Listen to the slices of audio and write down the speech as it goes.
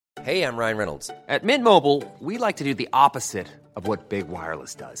Hey, I'm Ryan Reynolds. At Mint Mobile, we like to do the opposite of what Big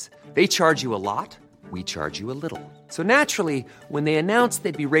Wireless does. They charge you a lot, we charge you a little. So naturally, when they announced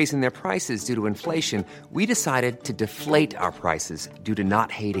they'd be raising their prices due to inflation, we decided to deflate our prices due to not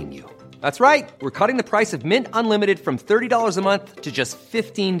hating you. That's right. We're cutting the price of Mint Unlimited from $30 a month to just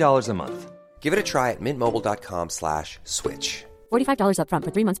 $15 a month. Give it a try at mintmobile.com/switch. $45 up front for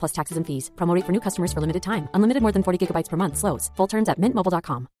 3 months plus taxes and fees. Promo rate for new customers for limited time. Unlimited more than 40 gigabytes per month. Slows full terms at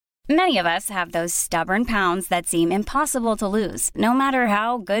mintmobile.com. Many of us have those stubborn pounds that seem impossible to lose, no matter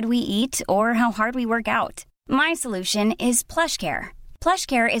how good we eat or how hard we work out. My solution is PlushCare.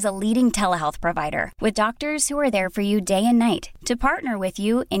 PlushCare is a leading telehealth provider with doctors who are there for you day and night to partner with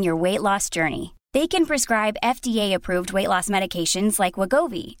you in your weight loss journey. They can prescribe FDA-approved weight loss medications like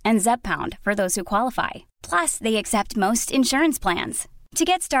Wegovy and Zepbound for those who qualify. Plus, they accept most insurance plans. To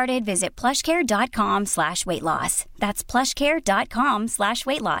get started, visit plushcare.com/weightloss. That's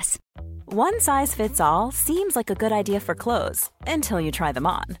plushcare.com/weightloss. One size fits all seems like a good idea for clothes until you try them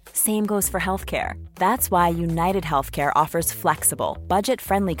on. Same goes for healthcare. That's why United Healthcare offers flexible,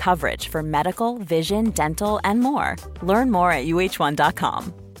 budget-friendly coverage for medical, vision, dental, and more. Learn more at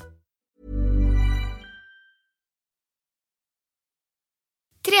uh1.com.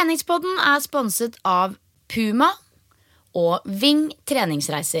 Treningspodden sponset av Puma og Ving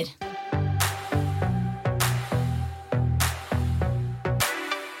treningsreiser.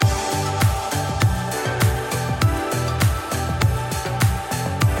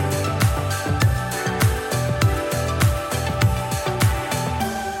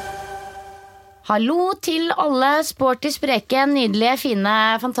 Hallo til alle sporty, spreke, nydelige,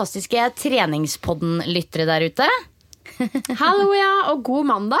 fine, fantastiske treningspodden-lyttere der ute. Hallo, ja, og god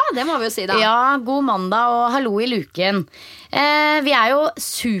mandag, det må vi jo si da. Ja, god mandag og hallo i luken. Vi jo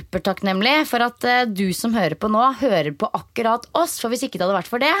supertakknemlige for at du som hører på nå hører på akkurat oss. For hvis ikke det hadde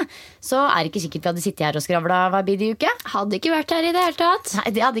vært for det, så det ikke sikkert vi hadde sittet her og skravla hver bidige uke. Hadde ikke vært her i det hele tatt. Nei,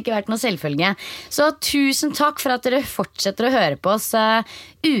 det hadde ikke vært noe selvfølge. Så tusen takk for at dere fortsetter å høre på oss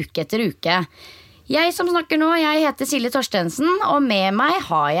uke etter uke. Jeg som snakker nå, jeg heter Silje Torstensen, og med meg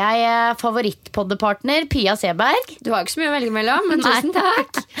har jeg favorittpoddepartner Pia Seberg. Du har ikke så mye å velge mellom, men tusen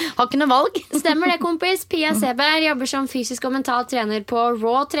takk. Har ikke noe valg. Stemmer det, kompis. Pia Seberg jobber som fysisk og mental trener på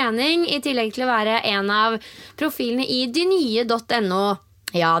Raw Trening, i tillegg til å være en av profilene i dynye.no.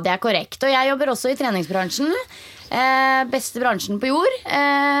 Ja, det korrekt. Og jeg jobber også i treningsbransjen. Beste bransjen på jord.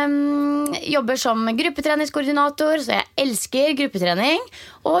 Jobber som gruppetreningskoordinator, så jeg elsker gruppetrening.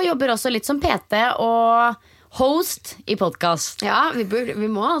 Og jobber også litt som PT og host i podcast. Ja, vi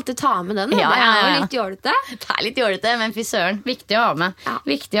må alltid ta med den. Ja. Det jo litt jålete. Det litt jålete, men fy søren, viktig å ha med. Ja.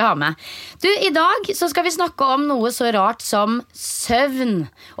 Viktig å ha med. Du, i dag så skal vi snakke om noe så rart som søvn.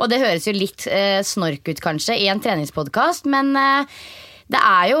 Og det høres jo litt snork ut kanskje i en treningspodcast, men det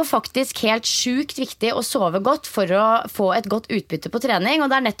jo faktisk helt sjukt viktig å sove godt for å få et godt utbytte på trening.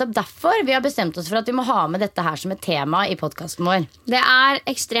 Og det nettopp derfor vi har bestemt oss for at vi må ha med dette her som et tema i podcasten vår. Det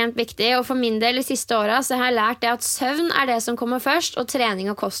ekstremt viktig, og for min del i siste året så har jeg lært det at søvn det som kommer først, og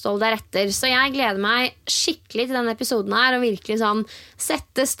trening og kosthold deretter. Så jeg gleder meg skikkelig til denne episoden her, og virkelig sånn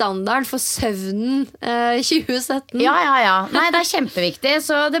sette standard for søvnen 2017. Ja. Nei, det kjempeviktig,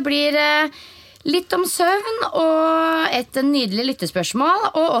 så det blir litt om søvn og et nydelig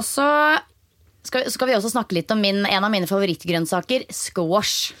lyttespørsmål. Og også skal vi også snakke litt om en av mine favorittgrønnsaker,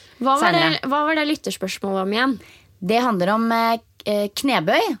 squash. Hva var det lytterspørsmålet om igjen? Det handler om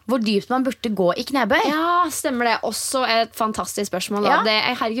knebøy. Hvor dypt man burde gå i knebøy. Ja, stemmer det. Også et fantastisk spørsmål. Ja.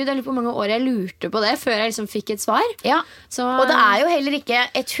 Herregud, jeg lurer på hvor mange år jeg lurte på det før jeg liksom fikk et svar. Ja, og det jo heller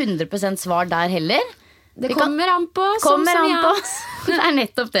ikke et 100% svar der heller. Det kommer an på. Det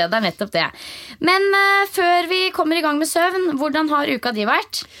nettopp det. Men før vi kommer i gang med søvn, hvordan har uka di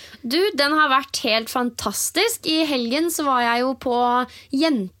vært? Du, den har vært helt fantastisk. I helgen så var jeg jo på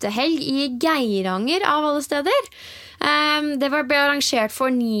jentehelg i Geiranger av alle steder. Det ble arrangert for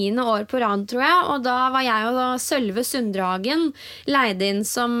 9. år på rad, tror jeg. Og da var jeg og Sølve Sunddragen leid inn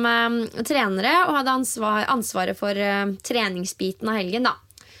som trenere og hadde ansvaret for treningsbiten av helgen da.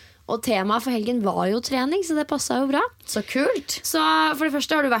 Og temaet for helgen var jo trening, så det passet jo bra. Så kult. Så for det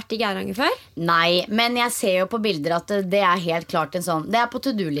første, har du vært i Geiranger før? Nei, men jeg ser jo på bilder at det helt klart en sånn. Det på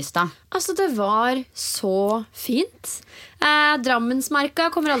to-do-lista. Altså, det var så fint. Drammensmarka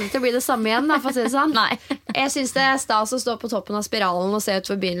kommer aldri til å bli det samme igjen da, for å si det sånn. Nei. Jeg synes det stas å stå på toppen av spiralen og se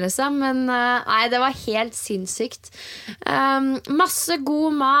ut forbi liksom. Men nei, det var helt sinnssykt. Masse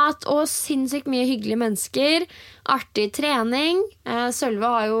god mat og sinnssykt mye hyggelige mennesker. Artig trening. Sølve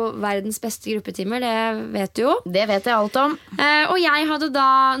har jo verdens beste gruppetimer, det vet du jo. Det vet jeg alt om. Og jeg hadde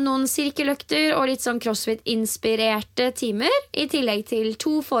da noen sirkeløkter og litt sånn CrossFit-inspirerte timer, i tillegg til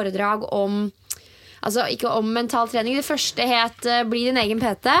 2 foredrag om, altså ikke om mental trening. Det første het Bli din egen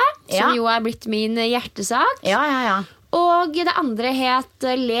PT, som jo blitt min hjertesak. Ja. Og det andre het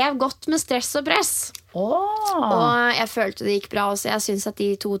Lev godt med stress og press. Og jeg følte det gikk bra også. Jeg synes at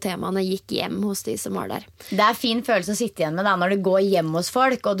de 2 temaene gikk hjem hos de som var der. Det er fin følelse å sitte igjen med da, når du går hjem hos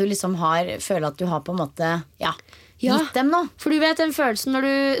folk, og du liksom føler at du har på en måte gitt dem noe. For du vet den følelsen når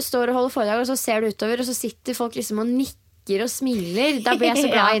du står og holder foredrag, og så ser du utover, og så sitter folk liksom og nikker og smiler. Da blir jeg så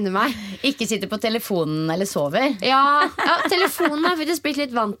glad inni meg. Ikke sitter på telefonen eller sover. Ja, telefonen har faktisk blitt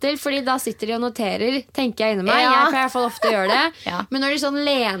litt vant til, fordi da sitter de og noterer, tenker jeg inni meg. Jeg pleier i hvert fall ofte å gjøre det. Men når de sånn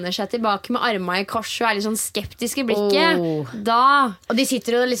lener seg tilbake med armene i kors og litt sånn skeptisk i blikket, da... Og de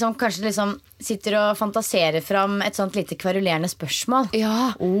sitter og liksom, kanskje liksom sitter og fantaserer fram et sånt lite kverulerende spørsmål.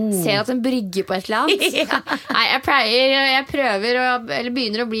 Ser at den brygger på et eller annet. Nei, jeg prøver eller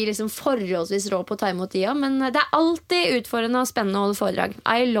begynner å bli liksom forholdsvis rå på å ta imot de, men det er alltid utfordrende og spennende å holde foredrag.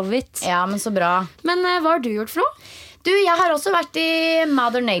 I love it. Ja, men så bra. Men hva har du gjort for noe? Du, jeg har også vært i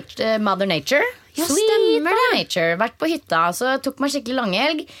Mother Nature. Ja, Sweet stemmer Mother det. Nature. Vært på hytta, så tok meg skikkelig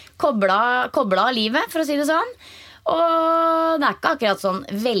langhelg. Kobla av livet, for å si det sånn. Og det er ikke akkurat sånn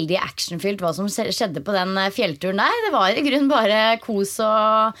veldig actionfylt hva som skjedde på den fjellturen der. Det var i grunnen bare kos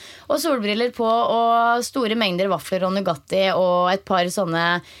og solbriller på og store mengder vafler og Nugatti og et par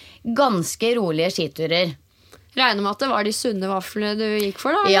sånne ganske rolige skiturer. Regner med at det var de sunne vaflene du gikk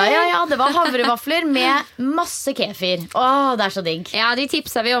for da? Ja, det var havrevafler med masse kefir. Åh, det er så digg. Ja, de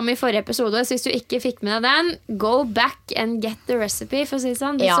tipsa vi om i forrige episode, så hvis du ikke fikk med deg den, go back and get the recipe, for å si det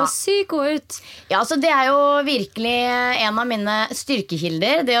sånn. Det så sykt god ut. Ja, så det er jo virkelig en av mine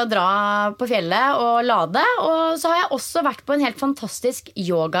styrkekilder, det å dra på fjellet og lade. Og så har jeg også vært på en helt fantastisk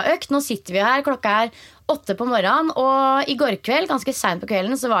yogaøkt. Nå sitter vi her, klokka er 8 på morgenen, og i går kveld, ganske sent på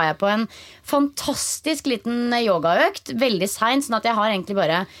kvelden, så var jeg på en fantastisk liten yogaøkt, veldig sent, sånn at jeg har egentlig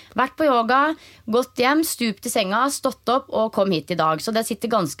bare vært på yoga, gått hjem, stupt i senga, stått opp og kom hit i dag. Så det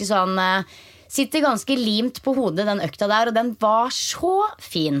sitter ganske limt på hodet, den økta der, og den var så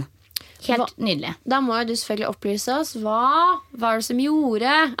fin. Helt nydelig. Da må jo du selvfølgelig opplyse oss. Hva var det som gjorde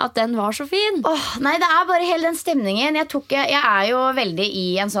at den var så fin? Nei, det er bare hele den stemningen. Jeg er jo veldig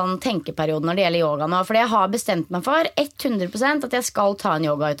i en sånn tenkeperiode når det gjelder yoga nå. Fordi jeg har bestemt meg for 100% at jeg skal ta en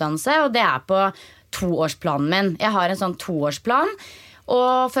yogautdannelse. Og det er på 2-årsplanen min. Jeg har en sånn 2-årsplan.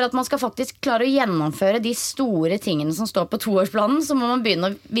 Og for at man skal faktisk klare å gjennomføre de store tingene som står på 2-årsplanen, så må man begynne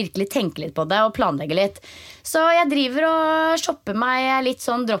å virkelig tenke litt på det og planlegge litt. Så jeg driver og shopper meg litt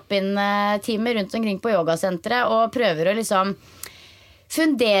sånn drop-in-timer rundt omkring på yogasenteret og prøver å liksom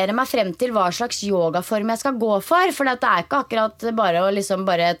fundere meg frem til hva slags yogaform jeg skal gå for. For det er ikke akkurat bare å liksom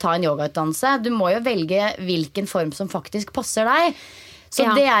bare ta en yogautdannelse. Du må jo velge hvilken form som faktisk passer deg. Så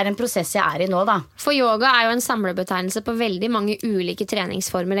det er en prosess jeg er i nå, da. For yoga er jo en samlebetegnelse på veldig mange ulike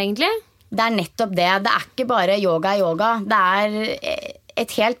treningsformer, egentlig. Det er nettopp det. Det er ikke bare yoga. Det er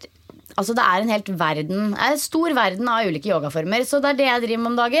en helt verden. En stor verden av ulike yogaformer. Så det er det jeg driver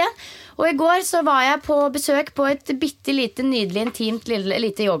med om dagen. Og i går så var jeg på besøk på et bittelite, nydelig, intimt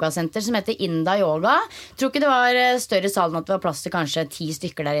lite yogasenter som heter Inda Yoga. Tror ikke det var større sal enn at det var plass til kanskje 10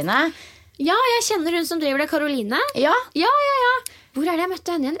 stykker der inne. Ja, jeg kjenner hun som driver det, Karoline. Ja. Hvor er det jeg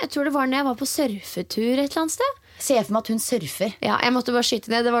møtte henne igjen? Jeg tror det var når jeg var på surfetur et eller annet sted. Ser jeg for meg at hun surfer. Ja, jeg måtte bare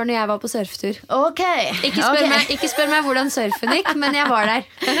skyte ned. Det var når jeg var på surfetur. Ok. Ikke spør meg hvordan surfen gikk, men jeg var der.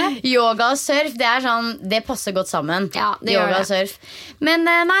 Yoga og surf, det passer godt sammen. Ja, det yoga gjør det. Og surf. Men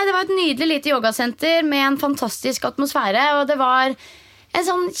nei, det var et nydelig lite yogasenter med en fantastisk atmosfære, og det var en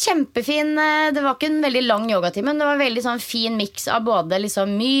sånn kjempefin. Det var ikke en veldig lang yogatime, men det var en veldig sånn fin mix av både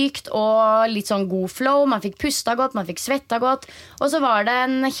liksom mykt og litt sånn god flow. Man fikk pusta godt, man fikk svetta godt. Og så var det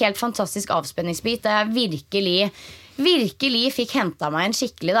en helt fantastisk avspenningsbit der jeg virkelig fikk hentet meg en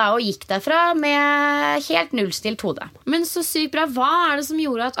skikkelig da, og gikk derfra med helt nullstilt hode. Men så sykt bra. Hva er det som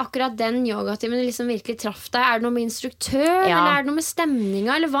gjorde at akkurat den yogatimen liksom virkelig traff deg? Er det noe med instruktør, eller er det noe med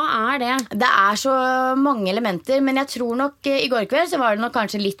stemninga, eller hva er det? Det er så mange elementer, men jeg tror nok i går kveld så var det nok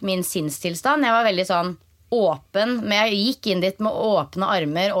kanskje litt min sinnstilstand. Jeg var veldig sånn åpen, men jeg gikk inn dit med åpne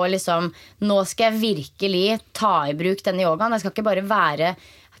armer og liksom, nå skal jeg virkelig ta i bruk denne yogaen. Jeg skal ikke bare være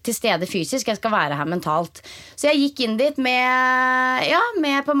til stede fysisk, jeg skal være her mentalt. Så jeg gikk inn dit med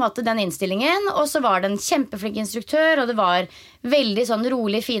på en måte den innstillingen, og så var det en kjempeflink instruktør, og det var veldig sånn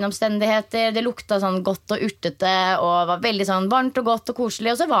rolig, fine omstendigheter, det lukta sånn godt og urtete, og var veldig sånn varmt og godt og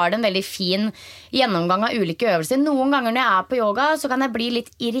koselig, og så var det en veldig fin gjennomgang av ulike øvelser. Noen ganger når jeg er på yoga, så kan jeg bli litt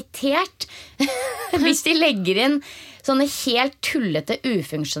irritert hvis de legger inn sånne helt tullete,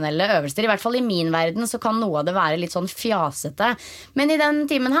 ufunksjonelle øvelser. I hvert fall i min verden så kan noe av det være litt sånn fjasete. Men i den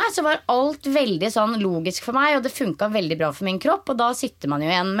timen her så var alt veldig sånn logisk for meg, og det funket veldig bra for min kropp, og da sitter man jo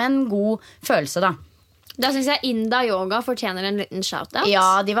igjen med en god følelse da. Da synes jeg Inda Yoga fortjener en liten shoutout.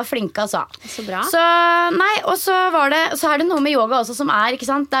 Ja, de var flinke altså. Så bra. Og så er det noe med yoga også som ikke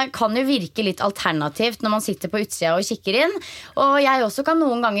sant? Det kan jo virke litt alternativt når man sitter på utsida og kikker inn. Og jeg også kan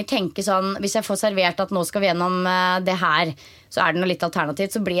noen ganger tenke sånn, hvis jeg får servert at nå skal vi gjennom det her, så det noe litt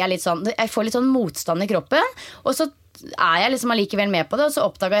alternativt, så blir jeg litt sånn, jeg får litt sånn motstand i kroppen, og så jeg liksom allikevel med på det. Og så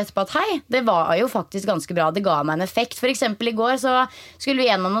oppdaget jeg etterpå at hei, det var jo faktisk ganske bra. Det ga meg en effekt. For eksempel i går så skulle vi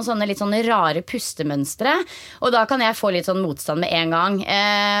gjennom noen sånne litt sånne rare pustemønstre, og da kan jeg få litt sånn motstand med en gang.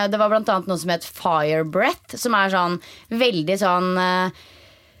 Det var blant annet noe som het fire breath, som sånn veldig sånn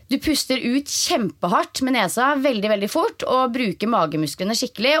du puster ut kjempehardt med nesa veldig, veldig fort og bruker magemusklene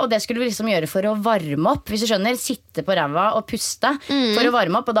skikkelig, og det skulle vi liksom gjøre for å varme opp, hvis du skjønner, sitte på ræva og puste for å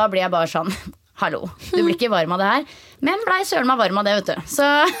varme opp, og da blir jeg bare sånn hallo, du blir ikke varm av det her. Men blei søren meg varm av det, vet du. Så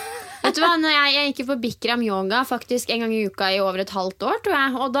vet du hva, jeg gikk jo på Bikram yoga faktisk en gang i uka i over et halvt år, tror jeg.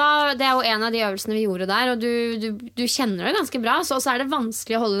 Og da, det jo en av de øvelsene vi gjorde der, og du kjenner det ganske bra, så det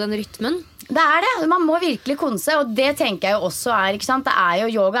vanskelig å holde den rytmen. Det det, man må virkelig konse, og det tenker jeg jo også ikke sant?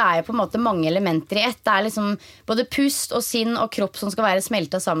 Yoga jo på en måte mange elementer i ett. Det liksom både pust og sinn og kropp som skal være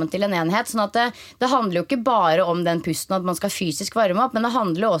smeltet sammen til en enhet. Sånn at det handler jo ikke bare om den pusten, at man skal fysisk varme opp, men det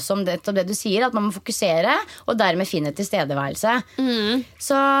handler jo også om det du sier, at man må fokusere, og dermed finne tilstedeværelse.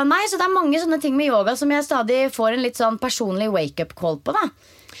 Så det mange sånne ting med yoga som jeg stadig får en litt sånn personlig wake-up call på da.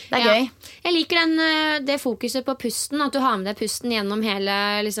 Det gøy. Jeg liker det fokuset på pusten, at du har med deg pusten gjennom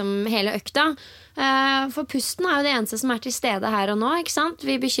hele økta. For pusten jo det eneste som til stede her og nå, ikke sant?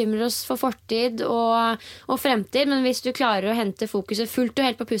 Vi bekymrer oss for fortid og fremtid, men hvis du klarer å hente fokuset fullt og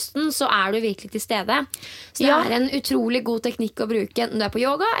helt på pusten, så du virkelig til stede. Så det en utrolig god teknikk å bruke, enten du på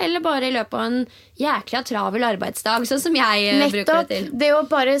yoga eller bare i løpet av en jækla travel arbeidsdag, sånn som jeg bruker det til. Det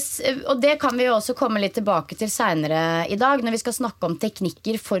bare, og det kan vi jo også komme litt tilbake til senere i dag, når vi skal snakke om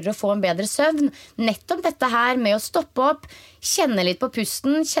teknikker for å få en bedre søvn. Nettopp dette her med å stoppe opp, kjenne litt på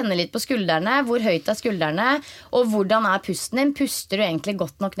pusten, kjenne litt på skuldrene, hvor høyt skuldrene, og hvordan pusten din? Puster du egentlig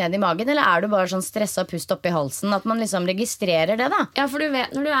godt nok ned i magen, eller du bare sånn stresset pust opp i halsen? At man liksom registrerer det da. Ja, for du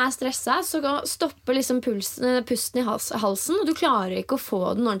vet, når du stresset, så stopper liksom pusten i halsen, og du klarer ikke å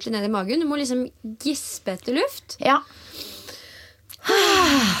få den ordentlig ned i magen. Du må liksom gispe etter luft. Ja.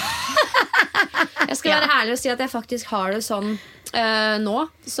 Jeg skal være ærlig og si at jeg faktisk har det sånn nå.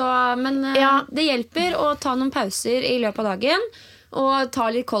 Men det hjelper å ta noen pauser i løpet av dagen og ta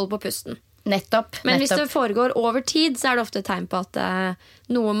litt koll på pusten. Nettopp. Men hvis det foregår over tid, så det ofte et tegn på at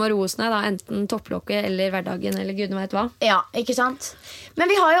noe må roes ned, da, enten topplokket eller hverdagen eller gudene vet hva. Ja, ikke sant? Men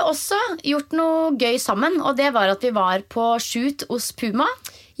vi har jo også gjort noe gøy sammen, og det var at vi var på shoot hos Puma.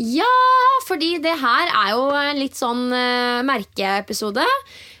 Ja, fordi det her jo en litt sånn merkeepisode.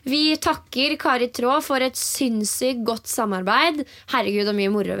 Vi takker Kari Traa for et sinnssykt godt samarbeid. Herregud, og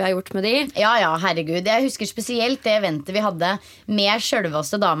mye moro vi har gjort med de. Ja, herregud. Jeg husker spesielt det eventet vi hadde med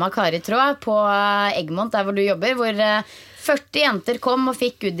selveste dama Kari Traa på Egmont, der hvor du jobber, hvor 40 jenter kom og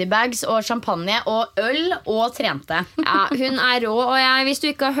fikk goodiebags og champagne og øl og trente. Ja, hun rå, og hvis du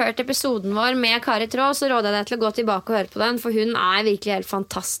ikke har hørt episoden vår med Kari Traa, så råder jeg deg til å gå tilbake og høre på den, for hun virkelig helt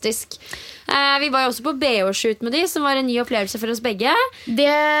fantastisk. Vi var jo også på BH-shoot med de, som var en ny opplevelse for oss begge. Det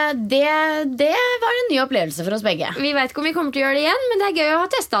var en ny opplevelse for oss begge. Vi vet ikke om vi kommer til å gjøre det igjen, men det gøy å ha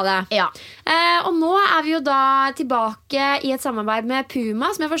testet det. Ja. Og nå vi jo da tilbake i et samarbeid med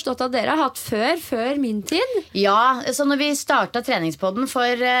Puma, som jeg har forstått at dere har hatt før min tid. Ja, så når vi startet treningspodden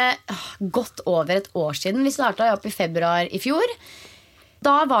for godt over et år siden, vi startet opp i februar i fjor,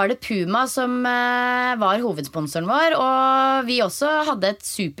 da var det Puma som var hovedsponsoren vår, og vi også hadde et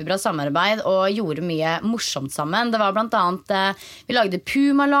superbra samarbeid og gjorde mye morsomt sammen. Det var blant annet, vi lagde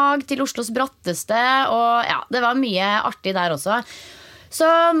Puma-lag til Oslos bratteste, og ja, det var mye artig der også. Så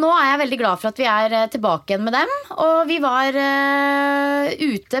nå jeg veldig glad for at vi tilbake igjen med dem, og vi var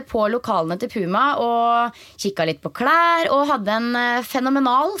ute på lokalene til Puma og kikket litt på klær, og hadde en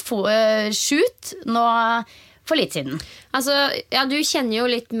fenomenal shoot nå for litt siden. Altså, ja, du kjenner jo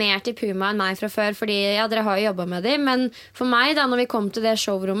litt mer til Puma enn meg fra før, fordi dere har jo jobbet med dem, men for meg da, når vi kom til det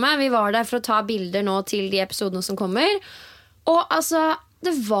showrommet, vi var der for å ta bilder nå til de episodene som kommer, og altså,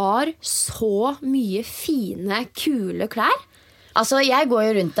 det var så mye fine, kule klær. Altså, jeg går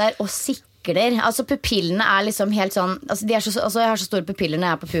jo rundt der og sikler. Altså, pupillene liksom helt sånn, altså, jeg har så store pupiller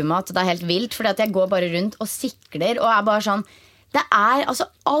når jeg på Puma, at det helt vilt, fordi at jeg går bare rundt og sikler, og bare sånn, Altså,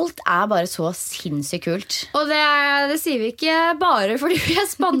 alt bare så sinnssykt kult. Og det sier vi ikke bare fordi vi er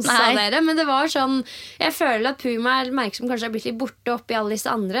sponset av dere, men det var sånn, jeg føler at Puma merker som kanskje har blitt litt borte opp i alle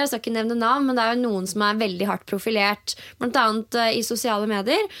disse andre, jeg skal ikke nevne navn, men det jo noen som veldig hardt profilert, blant annet i sosiale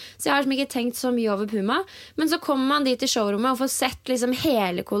medier, så jeg har liksom ikke tenkt så mye over Puma, men så kommer man dit i showrommet og får sett liksom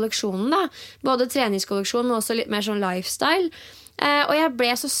hele kolleksjonen da, både treningskolleksjonen, men også litt mer sånn lifestyle. Og jeg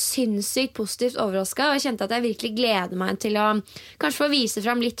ble så sinnssykt positivt overrasket, og jeg kjente at jeg virkelig gleder meg til å kanskje få vise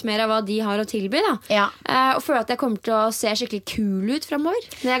frem litt mer av hva de har å tilby da. Og føler at jeg kommer til å se skikkelig kul ut fremover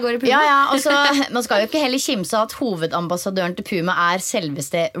når jeg går i Puma. Og så, man skal jo ikke heller kimse at hovedambassadøren til Puma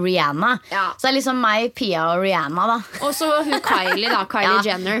selveste Rihanna. Så det liksom meg, Pia og Rihanna da. Og så hun Kylie da,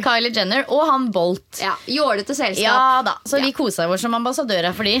 Jenner. Kylie Jenner og han Bolt. Jålete selskap. Ja da, så vi koser oss som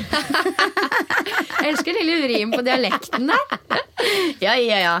ambassadører for de. Jeg elsker det lille rim på dialekten der. Ja,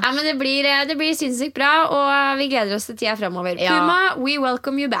 men det blir sinnssykt bra, og vi gleder oss til tida fremover. Puma, we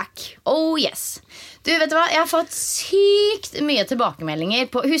welcome you back. Oh yes. Du, vet du hva? Jeg har fått sykt mye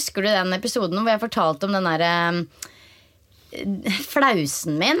tilbakemeldinger på, husker du den episoden hvor jeg fortalte om den der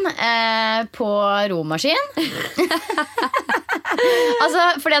flausen min på romaskin? Altså,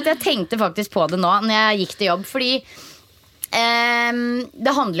 fordi at jeg tenkte faktisk på det nå når jeg gikk til jobb, fordi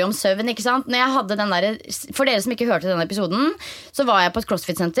det handler jo om søvn, ikke sant? Når jeg hadde den der, for dere som ikke hørte denne episoden, så var jeg på et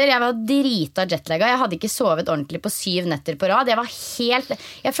CrossFit-senter. Jeg var drita jetlagga. Jeg hadde ikke sovet ordentlig på 7 netter på rad.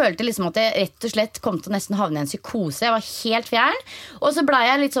 Jeg følte liksom at jeg rett og slett kom til å nesten havne i en psykose. Jeg var helt fjern. Og så ble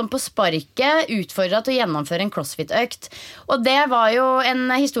jeg litt sånn på sparket utfordret til å gjennomføre en CrossFit-økt. Og det var jo en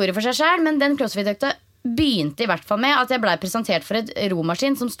historie for seg selv, men den CrossFit-økta begynte i hvert fall med at jeg ble presentert for et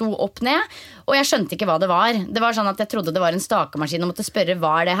romaskin som sto opp ned, og jeg skjønte ikke hva det var. Det var sånn at jeg trodde det var en stakemaskin og måtte spørre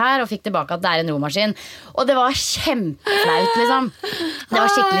hva det her, og fikk tilbake at det en romaskin. Og det var kjempeflaut, liksom. Det var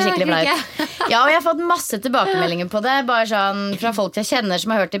skikkelig flaut. Ja, og jeg har fått masse tilbakemeldinger på det, bare sånn fra folk jeg kjenner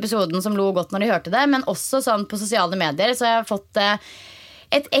som har hørt episoden, som lo godt når de hørte det, men også sånn på sosiale medier, så jeg har fått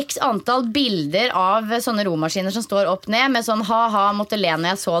et x antall bilder av sånne romaskiner som står opp ned med sånn ha-ha, måtte le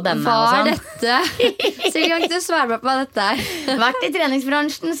når jeg så denne. Hva dette? Så jeg kan ikke svare meg på hva dette Vært i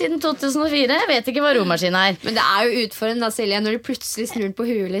treningsbransjen siden 2004. Jeg vet ikke hva romaskin Men det jo utfordrende da, Silje, når du plutselig snur på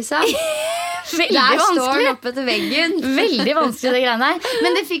huet liksom. Veldig Der står vanskelig. den oppe etter veggen. Veldig vanskelig det greiene her.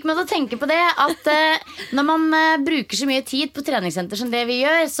 Men det fikk meg til å tenke på det at når man bruker så mye tid på treningssenter som det vi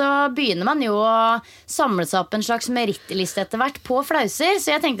gjør, så begynner man jo å samle seg opp en slags merittliste etter hvert på flauser.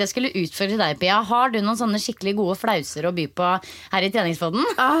 Så jeg tenkte jeg skulle utfordre deg, Pia. Har du noen sånne skikkelig gode flauser å by på her i treningspodden?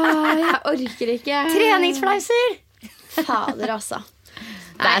 Jeg orker ikke. Treningsflauser! Fader, altså.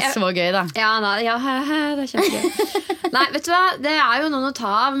 Det så gøy, da. Ja, det kjempegøy. Nei, vet du hva? Det jo noen å ta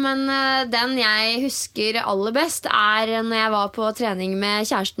av, men den jeg husker aller best når jeg var på trening med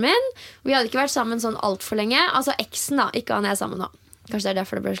kjæresten min. Vi hadde ikke vært sammen sånn alt for lenge. Altså eksen da, ikke han jeg sammen nå. Kanskje det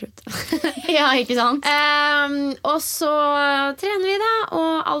derfor det ble slutt. Ja, ikke sant? Og så trener vi da,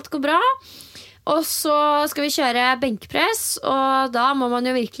 og alt går bra. Og så skal vi kjøre benkpress, og da må man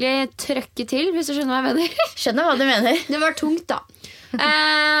jo virkelig trøkke til, hvis du skjønner hva jeg mener. Skjønner hva du mener. Det var tungt da.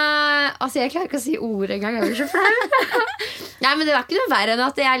 Altså jeg klarer ikke å si ord engang. Jeg blir så flau. Nei, men det var ikke noe verre enn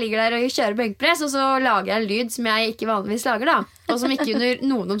at jeg ligger der og kjører benkpress, og så lager jeg en lyd som jeg ikke vanligvis lager da, og som ikke under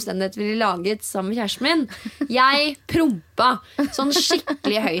noen omstendighet ville laget sammen med kjæresten min. Jeg prompa sånn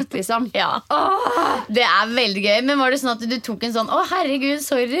skikkelig høyt liksom. Ja. Det veldig gøy. Men var det sånn at du tok en sånn herregud,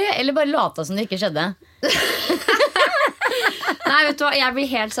 sorry, eller bare lata som det ikke skjedde? Nei, vet du hva, jeg blir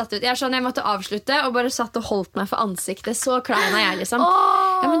helt satt ut. Jeg måtte avslutte og bare satt og holdt meg for ansiktet. Så klein jeg liksom.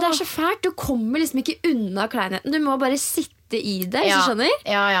 Ja, men det så fælt. Du kommer liksom ikke unna kleinheten. Du må bare sitte i det, hvis du skjønner.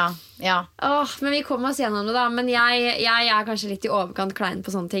 Ja. Men vi kommer oss gjennom det da. Men jeg kanskje litt i overkant klein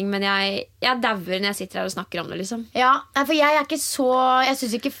på sånne ting. Men jeg dauer når jeg sitter her og snakker om det liksom. Ja, for jeg ikke så Jeg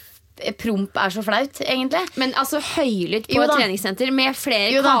synes ikke promp så flaut, egentlig. Men altså høylytt på et treningssenter med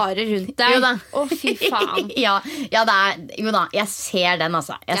flere karer rundt deg. Fy faen. Jo da, jeg ser den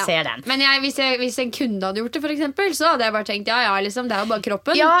altså. Jeg ser den. Men hvis en kunde hadde gjort det for eksempel, så hadde jeg bare tenkt, liksom, det jo bare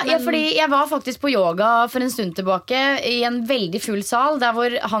kroppen. Fordi jeg var faktisk på yoga for en stund tilbake i en veldig full sal, der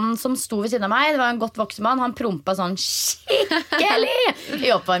hvor han som sto ved siden av meg, det var en godt voksen mann, han prompa sånn skikkelig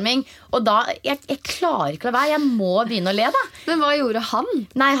i oppvarming. Og da, jeg klarer ikke å la være. Jeg må begynne å le da. Men hva gjorde han?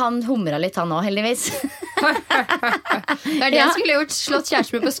 Nei, han humra litt han også, heldigvis. Det det jeg skulle gjort. Slått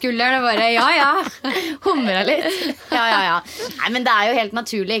kjæresten min på skulderen og bare, humra litt. Ja. Nei, men det jo helt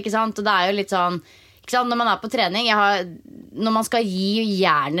naturlig, ikke sant? Og det jo litt sånn, ikke sant? Når man på trening, når man skal gi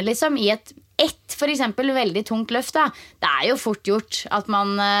jernet liksom, i et for eksempel veldig tungt løft da. Det jo fort gjort at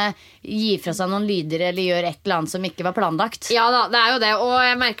man gir fra seg noen lyder eller gjør et eller annet som ikke var planlagt. Ja da, det jo det. Og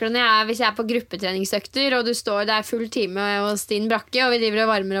jeg merker det hvis jeg på gruppetreningsøkter, og du står, det full time hos din brakke, og vi driver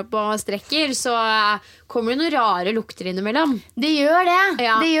og varmer opp og strekker, så kommer det noen rare lukter innimellom. Det gjør det.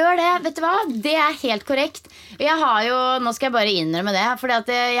 Ja. Det gjør det. Vet du hva? Det helt korrekt. Jeg har jo, nå skal jeg bare innrømme det, for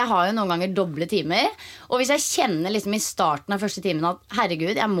jeg har jo noen ganger doble timer. Og hvis jeg kjenner liksom i starten av første timen at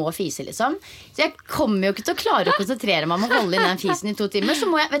herregud, jeg må fise liksom. Så jeg kommer jo ikke til å klare å konsentrere meg om å holde inn den fisen i 2 timer. Så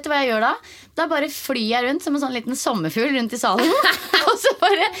må jeg, vet du hva jeg gjør da? Da bare flyr jeg rundt som en sånn liten sommerfugl rundt i salen. Og så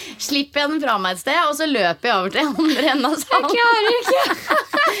bare slipper jeg den fra meg et sted, og så løper jeg over til andre enden av salen. Jeg klarer ikke.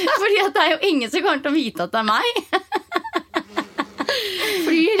 Fordi at det jo ingen som kommer til å vite at det meg.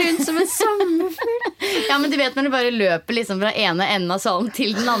 Flyr rundt som en sommerfugl. Ja, men du vet når du bare løper liksom fra ene enden av salen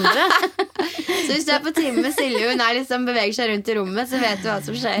til den andre. Så hvis du på time med Silje, hun liksom beveger seg rundt i rommet, så vet du hva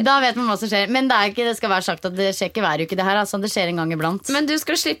som skjer. Da vet man hva som skjer. Men det skal være sagt at det skjer ikke hver uke det her, altså. Det skjer en gang iblant. Men du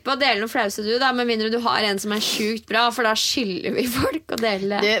skal slippe å dele noe flause du da, med mindre du har en som sjukt bra, for da skylder vi folk å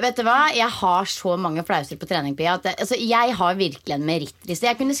dele. Du, vet du hva? Jeg har så mange flauser på trening, Pia, altså, jeg har virkelig en merittliste.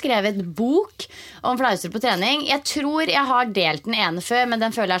 Jeg kunne skrevet et bok om flauser på trening. Jeg tror jeg har delt den ene før, men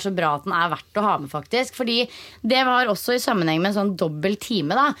den føler jeg så bra at den verdt å ha med faktisk. Fordi det var også i sammenheng med en sånn dobbelt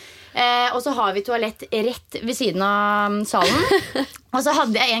time da. Og så har vi toalett rett ved siden av salen. Og så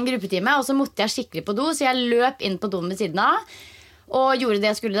hadde jeg en gruppetime, og så måtte jeg skikkelig på do, så jeg løp inn på doen ved siden av og gjorde det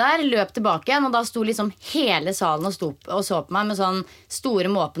jeg skulle der, løp tilbake igjen. Og da sto liksom hele salen og så på meg med sånn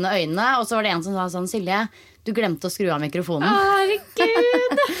store måpende øyne. Og så var det en som sa sånn, Silje, du glemte å skru av mikrofonen.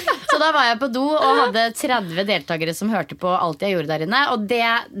 Herregud. Så da var jeg på do og hadde 30 deltakere som hørte på alt jeg gjorde der inne. Og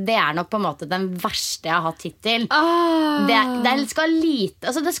det nok på en måte den verste jeg har hatt hittil. Det skal lite,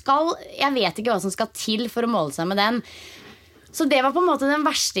 altså det skal, jeg vet ikke hva som skal til for å måle seg med den. Så det var på en måte den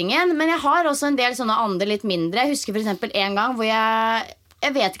verstingen. Men jeg har også en del sånne andre litt mindre. Jeg husker for eksempel en gang hvor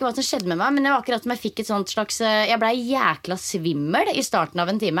jeg vet ikke hva som skjedde med meg, men det var akkurat som jeg fikk et sånt slags, jeg ble jækla svimmel i starten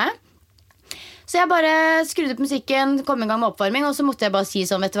av en time. Så jeg bare skrudde på musikken, kom i gang med oppvarming, og så måtte jeg bare si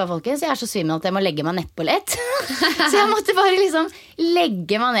sånn, vet du hva folkens, jeg så svimmel at jeg må legge meg nedpå litt. Så jeg måtte bare liksom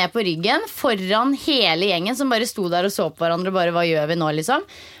legge meg ned på ryggen foran hele gjengen som bare sto der og så på hverandre, bare hva gjør vi nå liksom.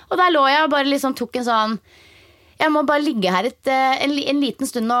 Og der lå jeg og bare liksom tok en sånn, jeg må bare ligge her en liten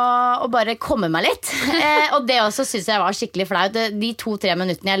stund og bare komme meg litt. Og det også synes jeg var skikkelig flaut. De 2-3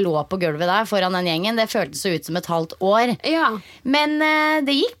 minuttene jeg lå på gulvet der foran den gjengen, det føltes så ut som et halvt år. Ja. Men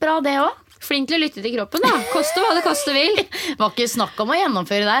det gikk bra det også. Flink til å lytte til kroppen da. Koste hva det koste vil. Var ikke snakk om å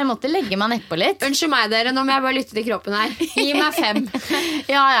gjennomføre der. Jeg måtte legge meg nedpå litt. Unnskyld meg dere, nå må jeg bare lytte til kroppen her. Gi meg 5.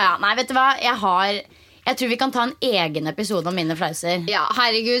 Ja. Nei, vet du hva? Jeg tror vi kan ta en egen episode om mine flauser. Ja,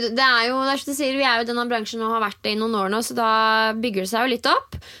 herregud. Det jo, det som du sier, vi jo i denne bransjen og har vært det i noen år nå, så da bygger det seg jo litt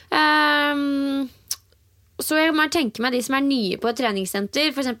opp. Så jeg må tenke meg de som nye på et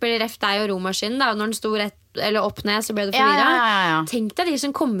treningssenter, for eksempel ref deg og romaskinen, da, når den sto rett eller opp ned, så ble du forvirret. Ja. Tenk deg de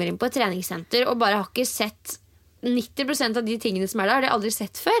som kommer inn på et treningssenter og bare har ikke sett 90% av de tingene som der, har de aldri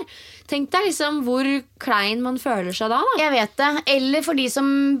sett før. Tenk deg liksom hvor klein man føler seg da. Jeg vet det. Eller for de som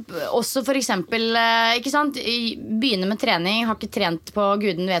også for eksempel, ikke sant, begynner med trening, har ikke trent på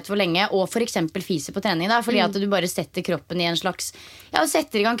guden vet hvor lenge, og for eksempel fiser på trening da, fordi at du bare setter kroppen i en slags,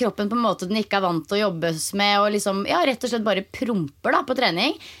 setter i gang kroppen på en måte den ikke vant til å jobbes med, og liksom, rett og slett bare promper da på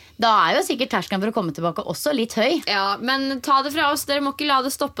trening. Da jo sikkert terskelen for å komme tilbake også litt høy. Ja, men ta det fra oss. Dere må ikke la det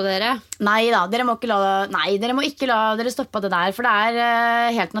stoppe dere. Nei da, dere må ikke la dere stoppe det der, for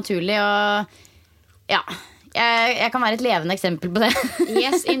det helt naturlig. Og ja, jeg kan være et levende eksempel på det.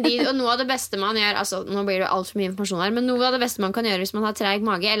 Yes, indeed. Og noe av det beste man gjør, altså nå blir det alt for mye informasjon her, men noe av det beste man kan gjøre hvis man har treg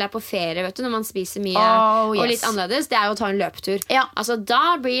mage eller på ferie, vet du, når man spiser mye og litt annerledes, det jo å ta en løpetur. Ja. Altså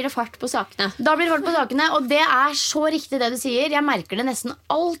da blir det fart på sakene. Da blir det fart på sakene, og det så riktig det du sier. Jeg merker det nesten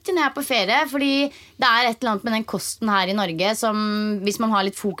alltid når jeg på ferie, fordi det et eller annet med den kosten her i Norge som, hvis man har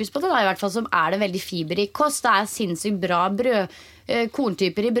litt fokus på det da, i hvert fall, så det veldig fiberrik kost. Det sinnssykt bra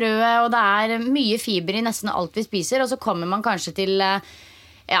korntyper i brødet, og det mye fiber i nesten alt vi spiser, og så kommer man kanskje til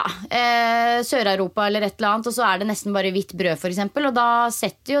Sør-Europa eller et eller annet, og så det nesten bare hvitt brød for eksempel, og da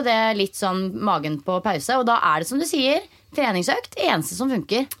setter jo det litt sånn magen på pause, og da det som du sier, treningsøkt, eneste som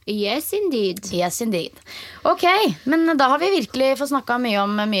funker. Yes indeed. Yes indeed. Ok, men da har vi virkelig fått snakket mye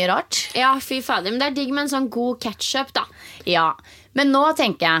om mye rart. Ja, fy fader, men det digg med en sånn god ketchup da. Ja, men nå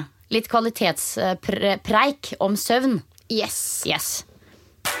tenker jeg litt kvalitetspreik om søvn. Yes.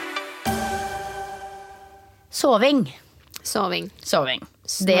 Soving.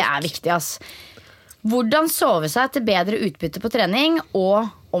 Det viktig, ass. Hvordan sove seg til bedre utbytte på trening, og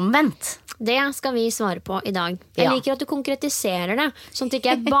omvendt? Det skal vi svare på i dag. Jeg liker at du konkretiserer det, sånn at det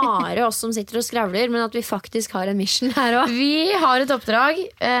ikke er bare oss som sitter og skravler, men at vi faktisk har en mission her også. Vi har et oppdrag.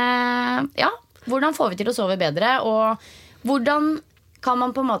 Hvordan får vi til å sove bedre, og hvordan kan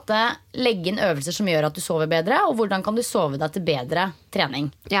man på en måte legge inn øvelser som gjør at du sover bedre, og hvordan kan du sove deg til bedre trening?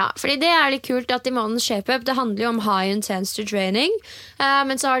 Ja, fordi det litt kult at i månedens Shape-Up, det handler jo om high intensity training,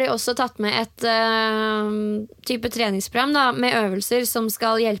 men så har de også tatt med et type treningsprogram da, med øvelser som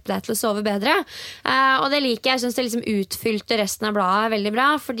skal hjelpe deg til å sove bedre, og det liker jeg. Synes det liksom utfylte resten av bladet veldig bra,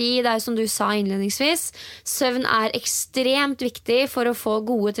 fordi det som du sa innledningsvis, søvn ekstremt viktig for å få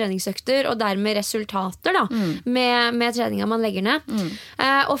gode treningsøkter, og dermed resultater da, med treninga man legger ned.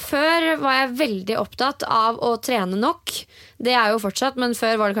 Og før var jeg veldig opptatt av å trene nok. Det jo fortsatt, men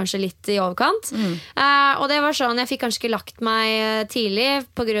før var det kanskje litt i overkant. Og det var sånn, jeg fikk kanskje ikke lagt meg tidlig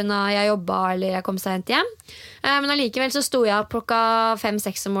på grunn av jeg jobbet eller jeg kom sent hjem. Men allikevel så sto jeg opp klokka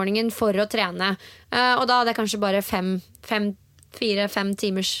 5-6 om morgenen for å trene. Og da hadde jeg kanskje bare 4-5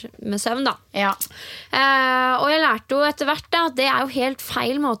 timers med søvn da. Ja. Og jeg lærte jo etter hvert da, at det jo helt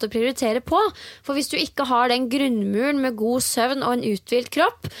feil måte å prioritere på. For hvis du ikke har den grunnmuren med god søvn og en uthvilt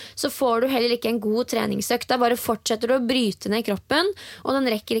kropp, så får du heller ikke en god treningsøkt. Da bare fortsetter du å bryte ned kroppen, og den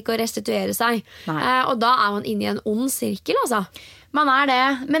rekker ikke å restituere seg. Og da man inne i en ond sirkel, altså. Man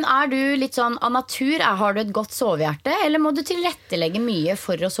det, men du litt sånn av natur, har du et godt sovehjerte, eller må du tilrettelegge mye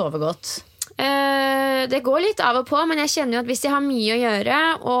for å sove godt? Det går litt av og på, men jeg kjenner jo at hvis jeg har mye å gjøre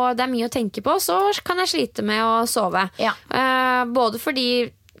og det mye å tenke på, så kan jeg slite med å sove. Både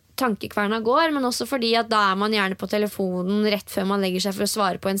fordi tankekverna går, men også fordi at da man gjerne på telefonen rett før man legger seg for å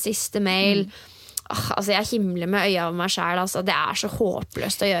svare på en siste mail. Altså jeg himler med øya av meg selv, altså. Det så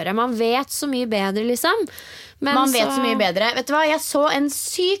håpløst å gjøre. Man vet så mye bedre liksom. Men man vet så mye bedre. Vet du hva, jeg så en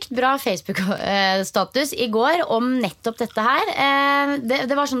sykt bra Facebook-status i går om nettopp dette her.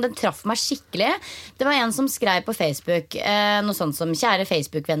 Det var sånn, den traff meg skikkelig. Det var en som skrev på Facebook noe sånt som: kjære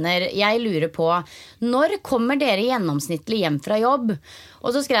Facebook-venner, jeg lurer på, når kommer dere gjennomsnittlig hjem fra jobb?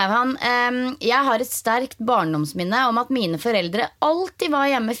 Og så skrev han: jeg har et sterkt barndomsminne om at mine foreldre alltid var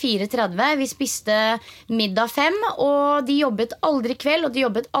hjemme 4:30. Vi spiste middag 5, og de jobbet aldri kveld, og de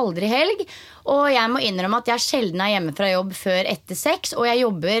jobbet aldri helg. Og jeg må innrømme at jeg sjelden hjemme fra jobb før etter 6, og jeg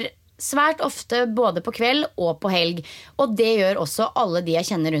jobber svært ofte både på kveld og på helg. Og det gjør også alle de jeg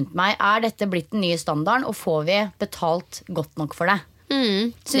kjenner rundt meg. Dette blitt den nye standarden, og får vi betalt godt nok for det?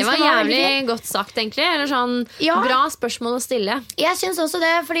 Det var jævlig godt sagt egentlig. Eller sånn, bra spørsmål å stille. Jeg synes også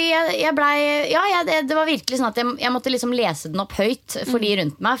det, fordi det var virkelig sånn at jeg måtte liksom lese den opp høyt for de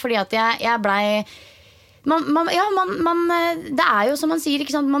rundt meg, fordi at jeg ble det jo som man sier,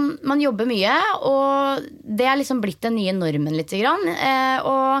 ikke sant? Man jobber mye, og det liksom blitt den nye normen litt grann.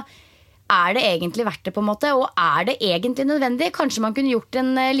 Og det egentlig verdt det på en måte? Og det egentlig nødvendig? Kanskje man kunne gjort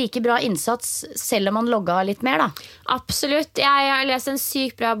en like bra innsats selv om man logget litt mer da? Absolutt. Jeg har lest en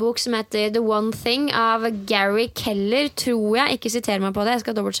sykt bra bok som heter The One Thing av Gary Keller, tror jeg. Ikke siter meg på det, jeg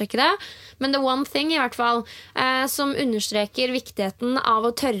skal dobbeltsjekke det. Men The One Thing i hvert fall, som understreker viktigheten av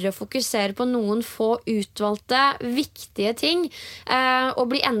å tørre å fokusere på noen få utvalgte viktige ting, og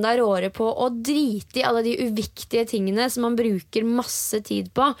bli enda råere på å drite i alle de uviktige tingene som man bruker masse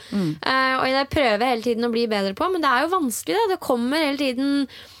tid på. Og jeg prøver hele tiden å bli bedre på, men det jo vanskelig da. Det kommer hele tiden,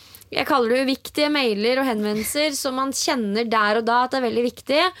 jeg kaller det uviktige mailer og henvendelser som man kjenner der og da at det veldig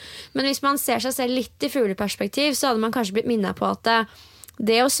viktig. Men hvis man ser seg selv litt i fugleperspektiv, så hadde man kanskje blitt minnet på at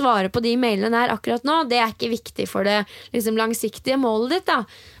det å svare på de mailene der akkurat nå, det ikke viktig for det liksom langsiktige målet ditt da.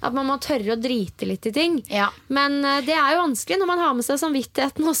 At man må tørre å drite litt i ting. Men det jo vanskelig når man har med seg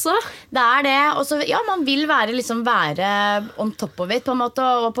samvittigheten også. Det det, og så, man vil være on top of it på en måte,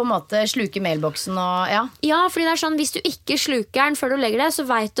 og på en måte sluke mailboksen og, fordi det sånn, hvis du ikke sluker den før du legger det, så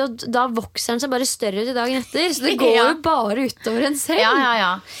vet du at da vokser den seg bare større til dagen etter, så det går jo bare utover en selv.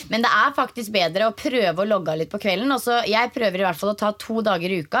 Men det faktisk bedre å prøve å logge litt på kvelden, og så jeg prøver i hvert fall å ta 2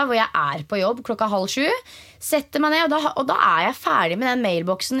 dager i uka hvor jeg på jobb klokka 6:30, setter meg ned, og da jeg ferdig med den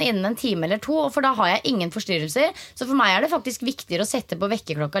mailboksen innen en time eller 2, for da har jeg ingen forstyrrelser. Så for meg det faktisk viktigere å sette på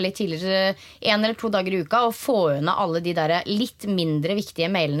vekkerklokka litt tidligere 1 eller 2 dager i uka, og få unna alle de der litt mindre viktige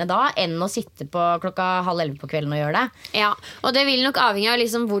mailene da, enn å sitte på klokka 10:30 på kvelden og gjøre det. Ja, og det vil nok avhenge av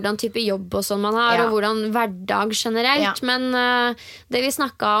liksom hvordan type jobb og sånn man har, og hvordan hverdag generelt. Men det vi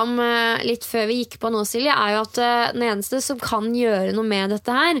snakket om litt før vi gikk på nå, Silje, jo at den eneste som kan gjøre noe med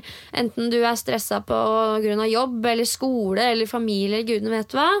dette her. Enten du stresset på grunn av jobb, eller skole, eller familie, eller gudene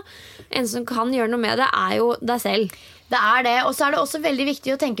vet hva. En som kan gjøre noe med det jo deg selv. Det det, og så det også veldig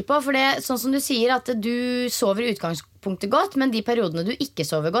viktig å tenke på. For det, sånn som du sier, at du sover i utgangspunktet godt, men de periodene du ikke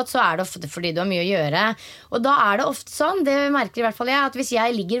sover godt, så det ofte fordi du har mye å gjøre. Og da det ofte sånn, det merker i hvert fall jeg, at hvis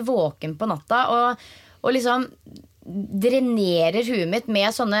jeg ligger våken på natta og liksom drenerer huet mitt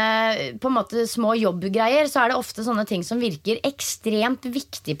med sånne på en måte små jobbgreier, så det ofte sånne ting som virker ekstremt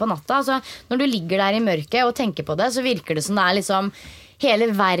viktig på natta. Altså, når du ligger der i mørket og tenker på det, så virker det som det liksom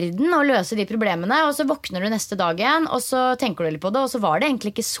hele verden å løse de problemene, og så våkner du neste dag igjen, og så tenker du litt på det, og så var det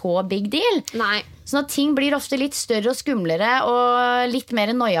egentlig ikke så big deal. Nei. Sånn at ting blir ofte litt større og skumlere og litt mer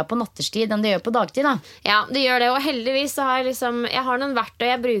nøya på nattestid enn det gjør på dagtid da. Ja, det gjør det, og heldigvis så har jeg har noen verktøy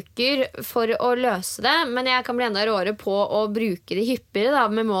jeg bruker for å løse det, men jeg kan bli enda råere på å bruke det hyppigere da,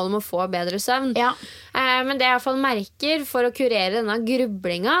 med mål om å få bedre søvn. Ja. Men det jeg i hvert fall merker for å kurere denne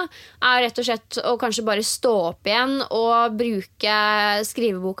grublinga rett og slett å kanskje bare stå opp igjen og bruke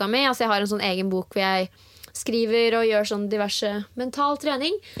skriveboka mi. Altså jeg har en sånn egen bok hvor jeg skriver og gjør sånn diverse mental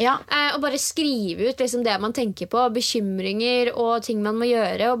trening. Ja. Og bare skrive ut liksom det man tenker på, bekymringer og ting man må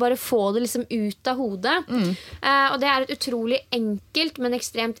gjøre, og bare få det liksom ut av hodet. Og det et utrolig enkelt, men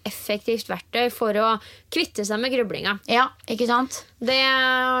ekstremt effektivt verktøy for å kvitte seg med grublinga. Ja, ikke sant? Det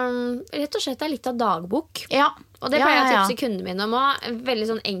rett og slett litt av dagbok. Ja. Og det pleier jeg å tipse kundene mine om også.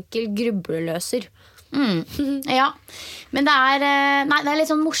 Veldig sånn enkel grubleløser. Ja, men det litt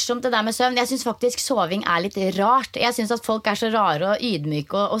sånn morsomt det der med søvn. Jeg synes faktisk soving litt rart. Jeg synes at folk så rare og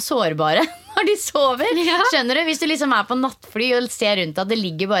ydmyke og sårbare når de sover. Ja. Skjønner du? Hvis du liksom på nattfly og ser rundt at det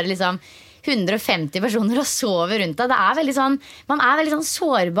ligger bare liksom 150 personer og sover rundt deg. Det veldig sånn, man veldig sånn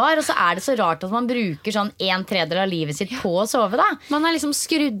sårbar, og så det så rart at man bruker sånn 1/3 av livet sitt på å sove da. Man liksom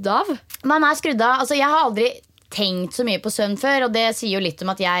skrudd av. Man skrudd av. Altså, jeg har aldri tenkt så mye på søvn før, og det sier jo litt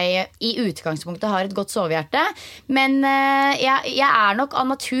om at jeg i utgangspunktet har et godt sovehjerte, men jeg nok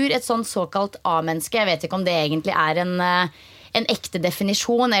av natur et sånn såkalt A-menneske. Jeg vet ikke om det egentlig en ekte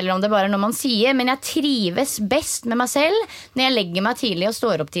definisjon, eller om det bare noe man sier, men jeg trives best med meg selv når jeg legger meg tidlig og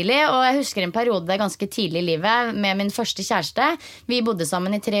står opp tidlig. Og jeg husker en periode ganske tidlig i livet med min første kjæreste. Vi bodde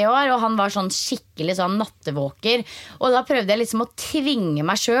sammen i 3 år, og han var sånn skikkelig sånn nattevåker, og da prøvde jeg liksom å tvinge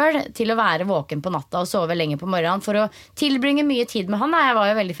meg selv til å være våken på natta og sove lenge på morgenen for å tilbringe mye tid med han. Jeg var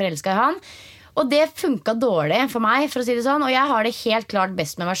jo veldig forelsket i han, og det funket dårlig for meg, for å si det sånn. Og jeg har det helt klart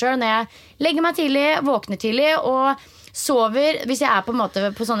best med meg selv når jeg legger meg tidlig, våkner tidlig og sover. Hvis jeg på en måte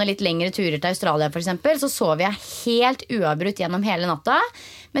på sånne litt lengre turer til Australia for eksempel, så sover jeg helt uavbrutt gjennom hele natta.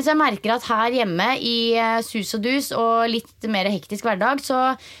 Mens jeg merker at her hjemme i sus og dus og litt mer hektisk hverdag, så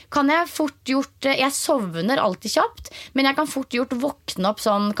kan jeg fort gjort, jeg sovner alltid kjapt, men jeg kan fort gjort våkne opp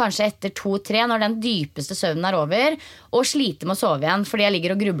sånn kanskje etter 2-3 når den dypeste søvnen over, og slite med å sove igjen fordi jeg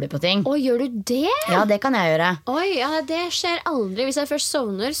ligger og grubler på ting. Å, gjør du det? Ja, det kan jeg gjøre. Oi, ja, det skjer aldri. Hvis jeg først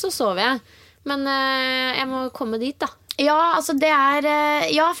sovner, så sover jeg. Men jeg må komme dit da. Ja, altså det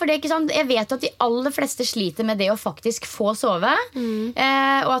ja, for det ikke sånn. Jeg vet at de aller fleste sliter med det å faktisk få sove,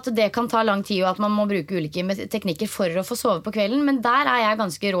 og at det kan ta lang tid, og at man må bruke ulike teknikker for å få sove på kvelden. Men der jeg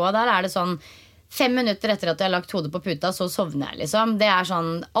ganske rå. Der det sånn 5 minutter etter at jeg har lagt hodet på puta, så sovner jeg liksom. Det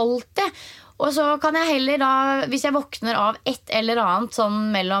sånn alltid. Og så kan jeg heller da, hvis jeg våkner av et eller annet sånn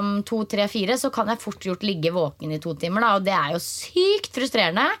mellom 2, 3, 4, så kan jeg fort gjort ligge våken i 2 timer da, og det jo sykt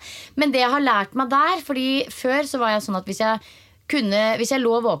frustrerende. Men det jeg har lært meg der, fordi før så var jeg sånn at hvis jeg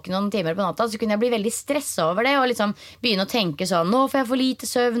lå våken noen timer på natta, så kunne jeg bli veldig stresset over det, og liksom begynne å tenke sånn, nå får jeg for lite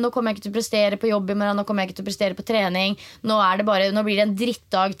søvn, nå kommer jeg ikke til å prestere på jobb i morgen, nå kommer jeg ikke til å prestere på trening, nå blir det en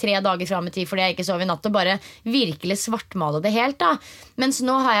drittdag 3 dager frem i tid fordi jeg ikke sov i natt, og bare virkelig svartmale det helt da. Mens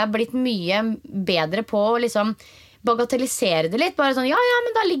nå har jeg blitt mye bedre på å liksom bagatellisere det litt, bare sånn, ja,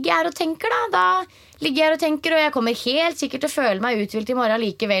 men da ligger jeg her og tenker da ligger jeg her og tenker, og jeg kommer helt sikkert til å føle meg uthvilt i morgen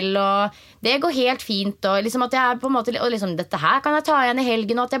likevel, og det går helt fint, og liksom at jeg på en måte, og liksom dette her kan jeg ta igjen i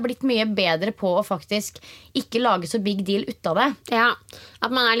helgen, og at jeg har blitt mye bedre på å faktisk ikke lage så big deal ut av det. Ja,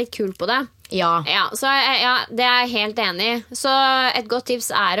 at man litt kul på det. Ja. Så ja, det jeg helt enig i. Så et godt tips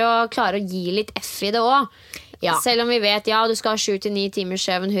å klare å gi litt F i det også. Ja. Selv om vi vet, ja, du skal ha 7-9 timers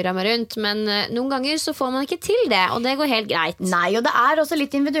søvn, hurra meg rundt, men noen ganger så får man ikke til det, og det går helt greit. Nei, og det også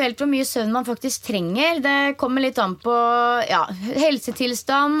litt individuelt hvor mye søvn man faktisk trenger. Det kommer litt an på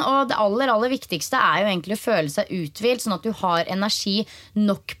helsetilstand, og det aller viktigste jo egentlig å føle seg uthvilt, sånn at du har energi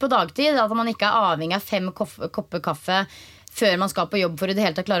nok på dagtid, at man ikke avhengig av 5 kopper kaffe før man skal på jobb for å det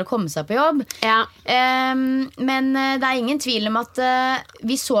hele tatt klare å komme seg på jobb. Ja. Men det ingen tvil om at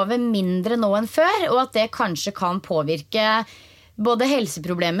vi sover mindre nå enn før, og at det kanskje kan påvirke både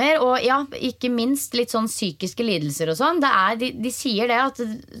helseproblemer og ikke minst litt sånn psykiske lidelser og sånn. De sier det at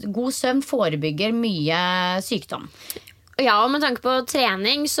god søvn forebygger mye sykdom. Ja, og med tanke på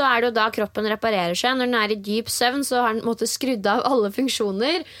trening så det jo da kroppen reparerer seg. Når den i dyp søvn så har den måttet skrudd av alle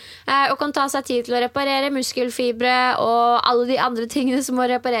funksjoner og kan ta seg tid til å reparere muskelfibre og alle de andre tingene som må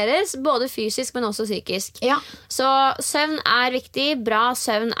repareres, både fysisk, men også psykisk. Ja. Så søvn viktig, bra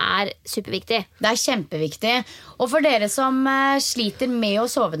søvn superviktig. Det kjempeviktig. Og for dere som sliter med å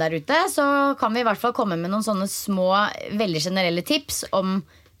sove der ute, så kan vi i hvert fall komme med noen sånne små, veldig generelle tips om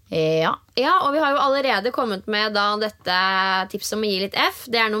Ja, og vi har jo allerede kommet med da dette tipset om å gi litt F.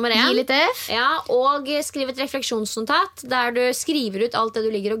 Det nummer 1. Gi litt F. Ja, og skriv et refleksjonsnotat der du skriver ut alt det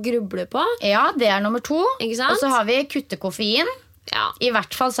du ligger og grubler på. Ja, det nummer 2. Ikke sant? Og så har vi kutte koffein. Ja. I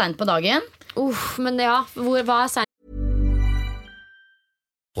hvert fall sent på dagen. Men ja, hva sent?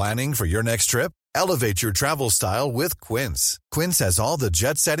 Planning for your next trip? Elevate your travel style with Quince. Quince has all the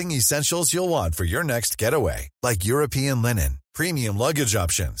jet-setting essentials you'll want for your next getaway, like European linen, premium luggage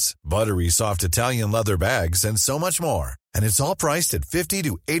options, buttery soft Italian leather bags, and so much more. And it's all priced at 50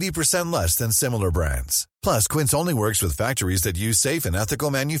 to 80% less than similar brands. Plus, Quince only works with factories that use safe and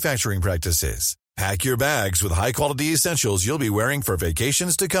ethical manufacturing practices. Pack your bags with high-quality essentials you'll be wearing for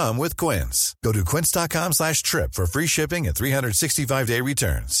vacations to come with Quince. Go to quince.com/trip for free shipping and 365-day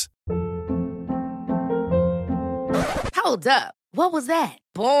returns. Hold up. What was that?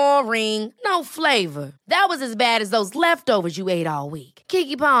 Boring. No flavor. That was as bad as those leftovers you ate all week.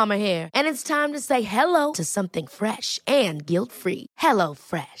 Keke Palmer here, and it's time to say hello to something fresh and guilt-free. Hello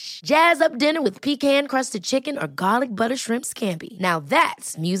Fresh. Jazz up dinner with pecan-crusted chicken or garlic butter shrimp scampi. Now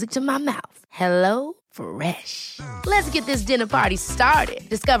that's music to my mouth. Hello Fresh. Let's get this dinner party started.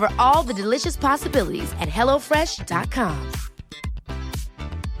 Discover all the delicious possibilities at hellofresh.com.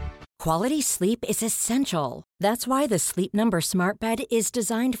 Quality sleep is essential. That's why the Sleep Number Smart Bed is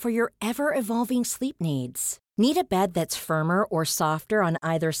designed for your ever-evolving sleep needs. Need a bed that's firmer or softer on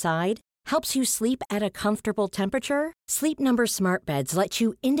either side? Helps you sleep at a comfortable temperature? Sleep Number Smart Beds let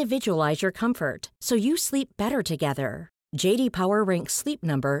you individualize your comfort, so you sleep better together. J.D. Power ranks Sleep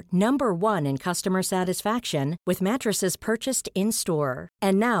Number number 1 in customer satisfaction with mattresses purchased in-store.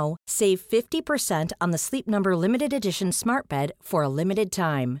 And now, save 50% on the Sleep Number Limited Edition Smart Bed for a limited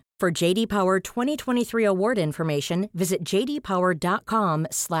time. For J.D. Power 2023 award information, visit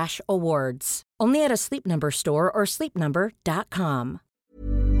jdpower.com/awards. Only at a Sleep Number store or sleepnumber.com.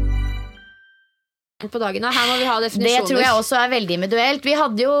 På dagen. Her må vi ha definisjoner. Det tror jeg også veldig individuelt. Vi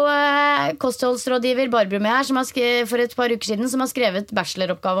hadde jo kostholdsrådgiver Barbro med her for et par uker siden, som har skrevet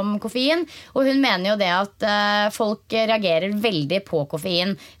bacheloroppgave om koffein. Og hun mener jo det at folk reagerer veldig på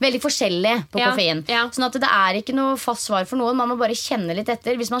koffein. Veldig forskjellig på koffein. Ja. Sånn at det ikke noe fast svar for noen. Man må bare kjenne litt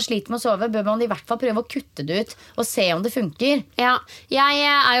etter. Hvis man sliter med å sove, bør man i hvert fall prøve å kutte det ut og se om det funker. Ja, jeg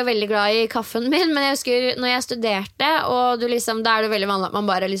jo veldig glad i kaffen min, men jeg husker når jeg studerte, og du liksom, da det veldig vanlig at man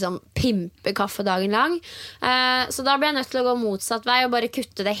bare liksom pimper kaffe dagen lang. Så da ble jeg nødt til å gå motsatt vei og bare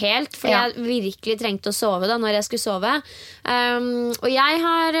kutte det helt, fordi jeg virkelig trengte å sove da når jeg skulle sove. Og jeg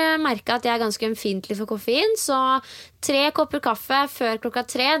har merket at jeg ganske ømfintlig for koffein, så 3 kopper kaffe før klokka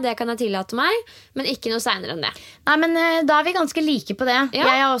 3, det kan jeg tillate meg, men ikke noe senere enn det. Nei, men da vi ganske like på det. Ja.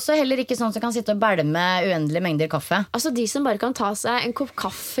 Jeg også heller ikke sånn som kan sitte og bælme uendelige mengder kaffe. Altså de som bare kan ta seg en kopp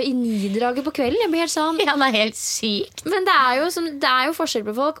kaffe i 9-draget på kvelden, jeg blir helt sånn. Ja, det helt sykt. Men det jo forskjell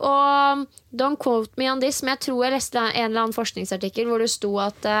på folk, og don't quote me on this, men jeg tror jeg leste en eller annen forskningsartikkel hvor det sto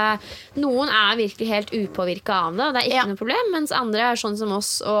at noen virkelig helt upåvirket av det, og det ikke noe problem, mens andre sånn som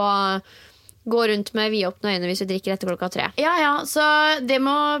oss og gå rundt med vidåpne øyne hvis vi drikker etter klokka 3. Ja, så det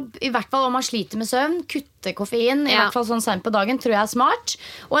må, i hvert fall om man sliter med søvn, kutte koffein, i hvert fall sånn sent på dagen, tror jeg smart.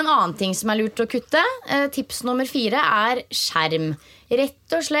 Og en annen ting som lurt å kutte, tips nummer 4 skjerm.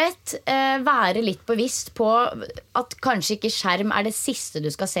 Rett og slett være litt bevisst på at kanskje ikke skjerm det siste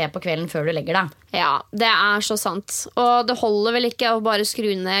du skal se på kvelden før du legger deg. Ja, det så sant. Og det holder vel ikke å bare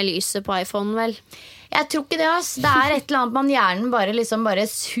skru ned lyset på iPhone, vel? Jeg tror ikke det, ass. Det et eller annet man hjernen bare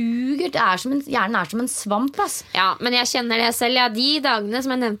suger. Hjernen som en svamp, ass. Ja, men jeg kjenner det selv. Ja, de dagene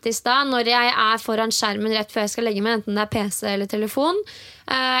som jeg nevnte i sted, når jeg foran skjermen rett før jeg skal legge meg, enten det PC eller telefon,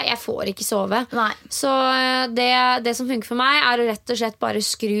 jeg får ikke sove. Nei. Så det som funker for meg å rett og slett bare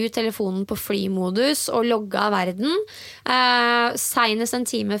skru telefonen på flymodus og logge av verden senest en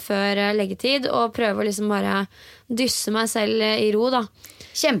time før leggetid, og prøve å liksom bare dysse meg selv i ro da.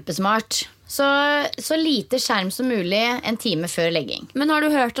 Kjempesmart. Så lite skjerm som mulig en time før legging. Men har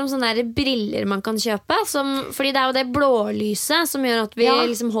du hørt om sånne der briller man kan kjøpe? Fordi det er jo det blålyset som gjør at vi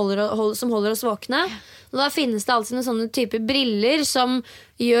liksom holder oss våkne. Og da finnes det altså noen sånne typer briller som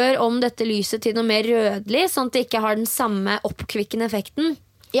gjør om dette lyset til noe mer rødlig, sånn at det ikke har den samme oppkvikkende effekten.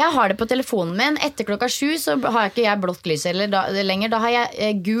 Jeg har det på telefonen min. Etter 7 så har ikke jeg blått lys lenger. Da har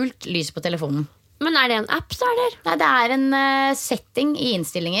jeg gult lys på telefonen. Men er det en app, så eller? Nei, det er en setting i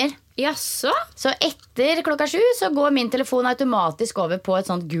innstillinger. Jaså? Så etter 7 så går min telefon automatisk over på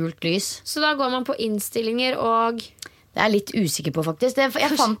et sånt gult lys. Så da går man på innstillinger og... Det er jeg litt usikker på faktisk.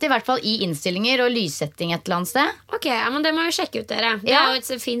 Jeg fant det i hvert fall i innstillinger og lyssetting et eller annet sted. Ok, men det må vi sjekke ut dere. Det er jo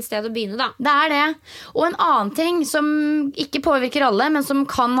et fint sted å begynne da. Det er det. Og en annen ting som ikke påvirker alle, men som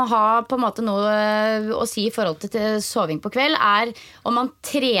kan ha på en måte noe å si i forhold til soving på kveld, er om man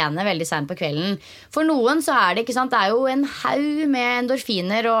trener veldig sent på kvelden. For noen så er det, ikke sant, det er jo en haug med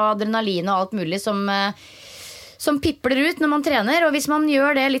endorfiner og adrenalin og alt mulig som pipler ut når man trener. Og hvis man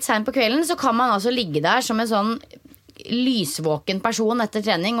gjør det litt sent på kvelden, så kan man altså ligge der som en sånn lysvåken person etter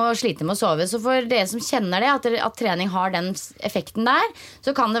trening og sliter med å sove. Så for dere som kjenner det, at trening har den effekten der,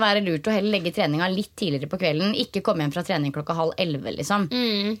 så kan det være lurt å heller legge treninga litt tidligere på kvelden. Ikke komme hjem fra trening 10:30 liksom.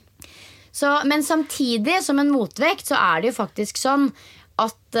 Så, men samtidig som en motvekt så er det jo faktisk sånn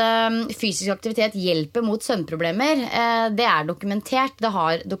at fysisk aktivitet hjelper mot søvnproblemer. Det er dokumentert. Det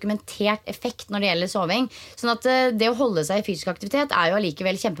har dokumentert effekt når det gjelder soving. Sånn at det å holde seg i fysisk aktivitet er jo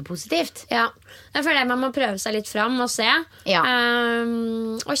allikevel kjempepositivt. Ja, jeg føler man må prøve seg litt fram og se. Ja.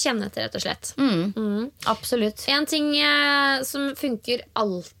 Og kjenne etter, rett og slett. Absolutt. En ting som funker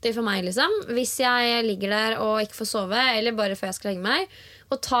alltid for meg, liksom, hvis jeg ligger der og ikke får sove, eller bare før jeg skal legge meg,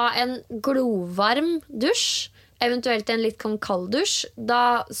 å ta en glovarm dusj, eventuelt en litt kald dusj.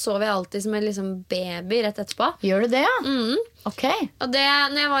 Da sover jeg alltid som en liksom baby rett etterpå. Gjør du det, ja? Ok. Og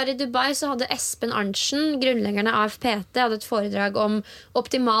når jeg var i Dubai, så hadde Espen Arntzen, grunnleggeren av AFPT, hadde et foredrag om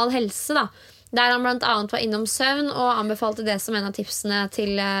optimal helse da. Der han blant annet var innom søvn og anbefalte det som en av tipsene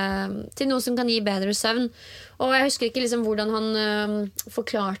til noe som kan gi bedre søvn. Og jeg husker ikke liksom hvordan han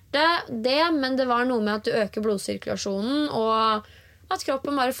forklarte det, men det var noe med at du øker blodsirkulasjonen, og at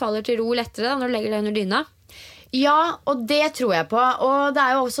kroppen bare faller til ro lettere da, når du legger deg under dyna. Ja, og det tror jeg på. Og det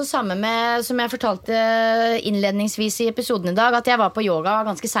er jo også samme med, som jeg fortalte innledningsvis i episoden i dag, at jeg var på yoga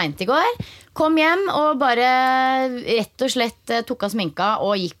ganske sent i går. Kom hjem og bare rett og slett tok av sminka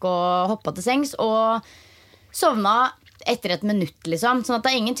og gikk og hoppet til sengs og sovna etter et minutt, liksom. Sånn at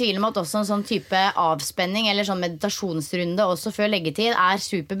det er ingen tvil om at også en sånn type avspenning eller sånn meditasjonsrunde også før leggetid er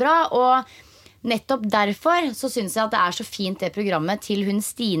superbra. Og nettopp derfor så synes jeg at det er så fint det programmet til hun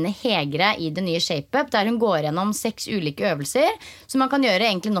Stine Hegre i det nye Shape Up, der hun går gjennom 6 ulike øvelser som man kan gjøre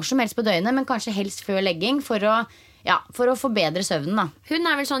egentlig når som helst på døgnet, men kanskje helst før legging for å få bedre søvnen da. Hun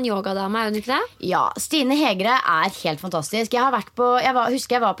er vel sånn yogadame, er hun ikke det? Ja, Stine Hegre er helt fantastisk.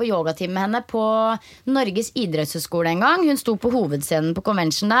 Husker jeg var på yogatime med henne på Norges idrettshøyskole en gang. Hun sto på hovedscenen på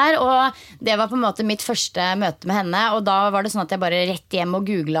convention der, og det var på en måte mitt første møte med henne. Og da var det sånn at jeg bare rett hjem og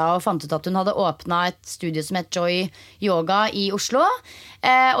googlet og fant ut at hun hadde åpnet et studio som het Joy Yoga i Oslo.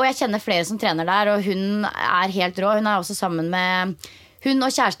 Og jeg kjenner flere som trener der, og hun er helt rå. Hun er også sammen med hun og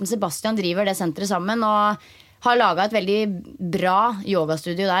kjæresten Sebastian driver det senteret sammen, og har laget et veldig bra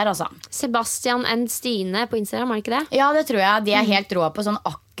yogastudio der, altså. Sebastian and Stine på Instagram, er det ikke det? Ja, det tror jeg. De er helt rå på sånn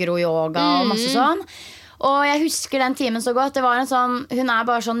akro-yoga og masse sånn. Og jeg husker den timen så godt. Det var en sånn, hun er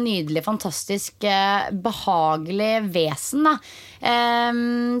bare sånn nydelig, fantastisk, behagelig vesen, da.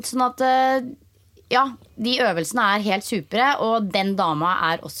 Sånn at, ja, de øvelsene er helt supre, og den dama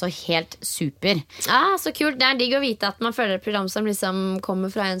er også helt super. Ja, så kult. Det er digg å vite at man føler et program som liksom kommer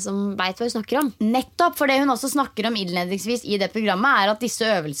fra en som vet hva hun snakker om. Nettopp, for det hun også snakker om innledningsvis i det programmet er at disse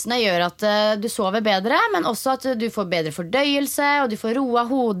øvelsene gjør at du sover bedre, men også at du får bedre fordøyelse, og du får roa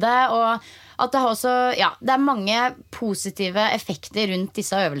hodet, og at det også, ja, det er mange positive effekter rundt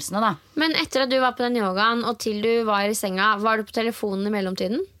disse øvelsene da. Men etter at du var på den yogaen, og til du var i senga, var du på telefonen i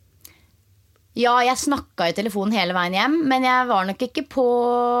mellomtiden? Ja, jeg snakket i telefonen hele veien hjem, men jeg var nok ikke på...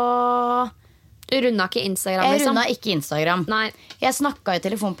 Du rundet ikke Instagram, liksom? Jeg rundet ikke Instagram. Nei. Jeg snakket i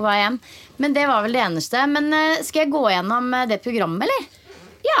telefonen på vei hjem, men det var vel det eneste. Men skal jeg gå gjennom det programmet, eller?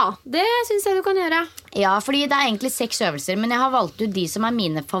 Ja, det synes jeg du kan gjøre. Ja, fordi det er egentlig 6 øvelser, men jeg har valgt ut de som er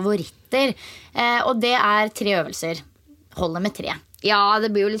mine favoritter. Og det er 3 øvelser. Holder med 3. Ja, det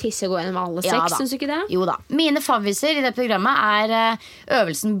blir jo litt hissig å gå gjennom alle 6, synes du ikke det? Jo da. Mine favoriser i det programmet er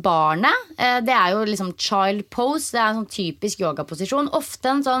øvelsen barnet. Det er jo liksom child pose. Det er en sånn typisk yogaposisjon.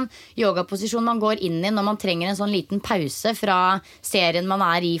 Ofte en sånn yogaposisjon man går inn i når man trenger en sånn liten pause fra serien man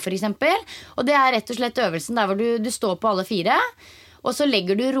er i, for eksempel. Og det er rett og slett øvelsen der hvor du står på alle 4. Og så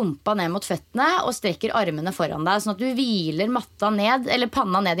legger du rumpa ned mot føttene og strekker armene foran deg, sånn at du hviler matta ned, eller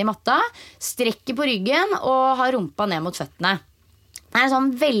panna ned i matta, strekker på ryggen og har rumpa ned mot føttene. Det er en sånn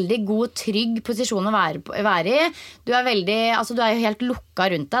veldig god, trygg posisjon å være i. Du er jo helt lukka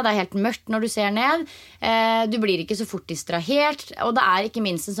rundt deg. Det er helt mørkt når du ser ned. Du blir ikke så fort distrahert. Og det er ikke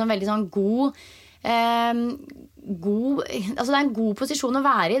minst en sånn veldig sånn god, altså det er en god posisjon å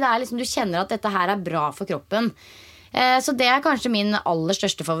være i. Det er liksom, du kjenner at dette her er bra for kroppen. Så det er kanskje min aller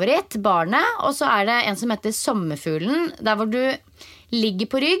største favoritt, barnet. Og så er det en som heter sommerfuglen, der hvor du ligger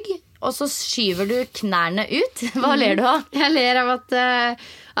på rygg, og så skyver du knærne ut. Hva ler du av? Jeg ler av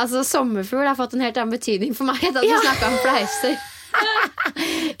at sommerfugl har fått en helt annen betydning for meg da du snakket om fleiser.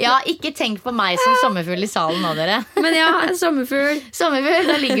 Ja, ikke tenk på meg som sommerfugl i salen nå, dere. Men ja, sommerfugl. Sommerfugl,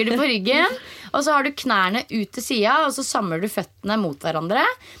 da ligger du på ryggen, og så har du knærne ut til siden, og så samler du føttene mot hverandre.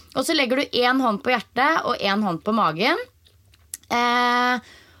 Og så legger du en hånd på hjertet og en hånd på magen.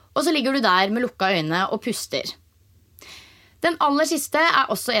 Og så ligger du der med lukka øyne og puster. Den aller siste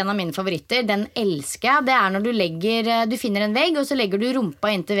er også en av mine favoritter. Den elsker jeg. Det er når du finner en vegg, og så legger du rumpa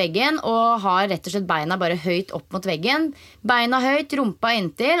inntil veggen og har rett og slett beina bare høyt opp mot veggen. Beina høyt, rumpa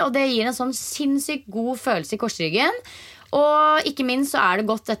inntil, og det gir en sånn sinnssykt god følelse i korsryggen. Og ikke minst så er det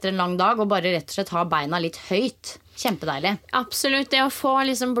godt etter en lang dag å bare rett og slett ha beina litt høyt. Kjempedeilig. Absolutt, det å få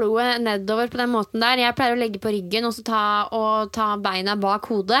liksom blodet nedover på den måten der. Jeg pleier å legge på ryggen og så ta beina bak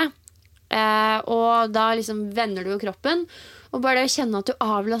hodet. Og da liksom vender du kroppen. Og bare det å kjenne at du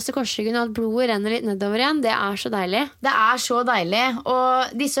avlaster korsryggen og at blodet renner litt nedover igjen, det er så deilig. Det er så deilig.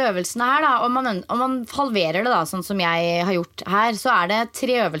 Og disse øvelsene her da, om man halverer det da, sånn som jeg har gjort her, så er det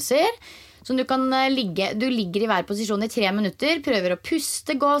 3 øvelser som du ligger i hver posisjon i 3 minutter, prøver å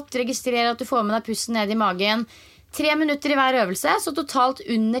puste godt, registrerer at du får med deg pusten ned i magen. 3 minutter i hver øvelse, så totalt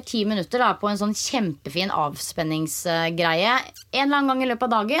under 10 minutter da, på en sånn kjempefin avspenningsgreie. En eller annen gang i løpet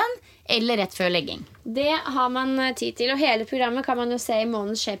av dagen, eller rett før legging. Det har man tid til, og hele programmet kan man jo se i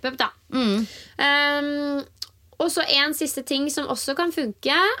månedens shape-up da. Og så en siste ting som også kan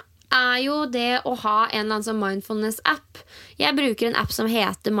funke, er jo det å ha en eller annen sånn mindfulness-app. Jeg bruker en app som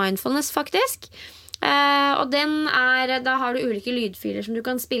heter Mindfulness faktisk. Og da har du ulike lydfiler som du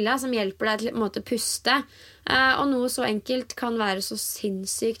kan spille, som hjelper deg til å puste. Og noe så enkelt kan være så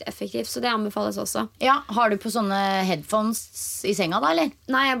sinnssykt effektivt, så det anbefales også. Ja, har du på sånne headphones i senga da, eller?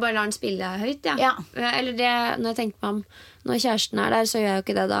 Nei, jeg bare lar den spille høyt, ja. Eller det, når jeg tenker meg om, når kjæresten er der, så gjør jeg jo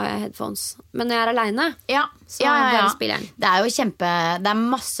ikke det, da har jeg headphones. Men når jeg er alene, så bare spiller den. Det er jo det er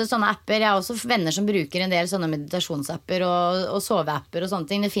masse sånne apper. Jeg har også venner som bruker en del sånne meditasjonsapper og soveapper og sånne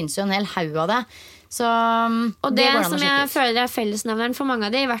ting. Det finnes jo en hel haug av det. Og det som jeg føler er fellesnevneren for mange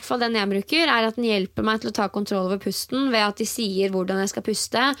av de, i hvert fall den jeg bruker, er at den hjelper meg til å ta kontroll over pusten ved at de sier hvordan jeg skal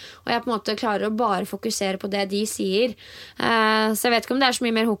puste, og jeg på en måte klarer å bare fokusere på det de sier. Så jeg vet ikke om det er så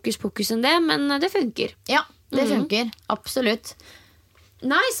mye mer hokus pokus enn det, men det funker. Ja, det funker, absolutt.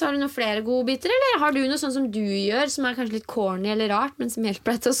 Nice, har du noen flere gode biter, eller har du noe sånn som du gjør som er kanskje litt corny eller rart, men som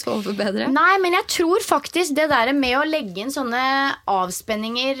hjelper deg til å sove bedre? Nei, men jeg tror faktisk det der med å legge inn sånne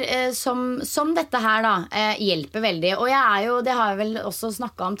avspenninger som dette her da, hjelper veldig. Og jeg er jo, det har jeg vel også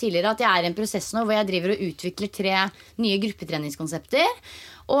snakket om tidligere, at jeg er i en prosess nå hvor jeg driver og utvikler 3 nye gruppetreningskonsepter.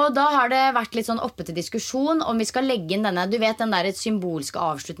 Og da har det vært litt sånn oppe til diskusjon om vi skal legge inn denne, du vet den der symbolske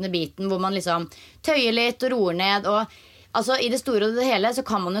avsluttende biten hvor man liksom tøyer litt og roer ned, og altså, i det store og det hele så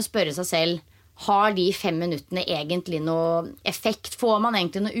kan man jo spørre seg selv, har de 5 minuttene egentlig noe effekt? Får man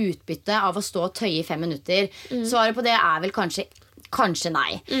egentlig noe utbytte av å stå og tøye i 5 minutter? Svaret på det er vel kanskje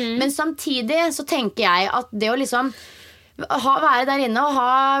nei. Men samtidig så tenker jeg at det å liksom være der inne og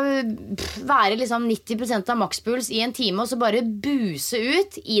være liksom 90% av makspuls i en time og så bare buse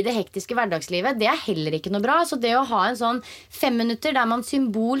ut i det hektiske hverdagslivet, det er heller ikke noe bra. Så det å ha en sånn 5 minutter der man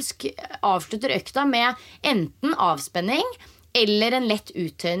symbolsk avslutter økta med enten avspenning eller en lett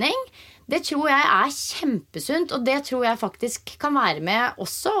uttøyning, det tror jeg er kjempesunt, og det tror jeg faktisk kan være med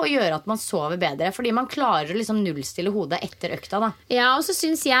også å gjøre at man sover bedre, fordi man klarer å liksom nullstille hodet etter økta da. Ja, og så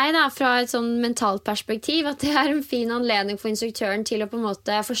synes jeg da, fra et sånn mentalt perspektiv, at det er en fin anledning for instruktøren til å på en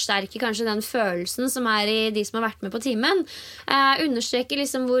måte forsterke kanskje den følelsen som er i de som har vært med på timen. Understreke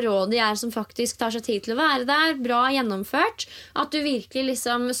liksom hvor rå de er som faktisk tar seg tid til å være der, bra gjennomført, at du virkelig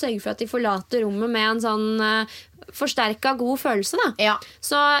liksom sørger for at de forlater rommet med en sånn forsterket god følelse da. Ja.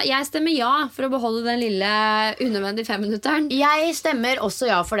 Så jeg stemmer ja for å beholde den lille unødvendige 5-minutteren. Jeg stemmer også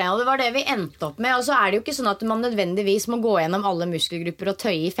ja for det, og det var det vi endte opp med. Og så er det jo ikke sånn at man nødvendigvis må gå gjennom alle muskelgrupper og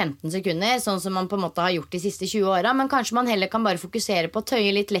tøye i 15 sekunder, sånn som man på en måte har gjort de siste 20 årene, men kanskje man heller kan bare fokusere på å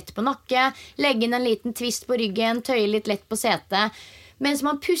tøye litt lett på nakke, legge inn en liten twist på ryggen, tøye litt lett på setet. Mens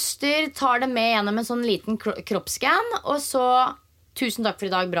man puster, tar det med gjennom en sånn liten kroppsscan, og så tusen takk for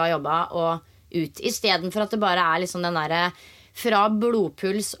i dag, bra jobba, og ut. I stedet for at det bare liksom den der fra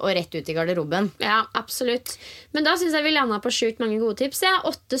blodpuls og rett ut i garderoben. Ja, absolutt. Men da synes jeg vi landet på sjukt mange gode tips.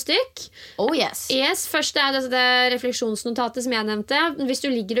 8 stykk. Oh yes. Først det refleksjonsnotatet som jeg nevnte. Hvis du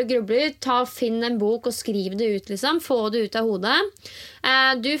ligger og grubler, finn en bok og skriv det ut, liksom. Få det ut av hodet.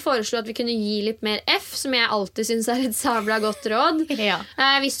 Du foreslo at vi kunne gi litt mer F, som jeg alltid synes et sabla godt råd. Ja.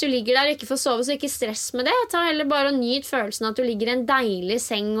 Hvis du ligger der og ikke får sove, så ikke stress med det. Ta heller bare og nyt følelsen at du ligger i en deilig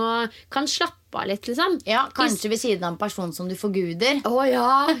seng og kan slappe litt, liksom. Ja, kanskje ved siden av en person som du forguder.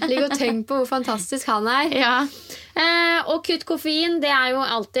 Ligg og tenk på hvor fantastisk han Ja. Og kutt koffein, det jo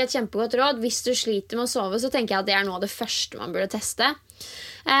alltid et kjempegodt råd. Hvis du sliter med å sove, så tenker jeg at det noe av det første man burde teste.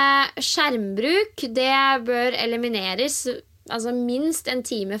 Skjermbruk, det bør elimineres, altså minst en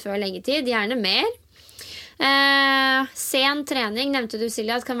time før leggetid, gjerne mer. Sen trening, nevnte du,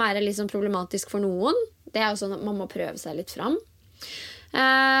 Silja, at kan være litt sånn problematisk for noen. Det jo sånn at man må prøve seg litt fram.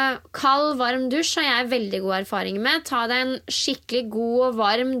 Kald, varm dusj har jeg veldig god erfaring med. Ta deg en skikkelig god og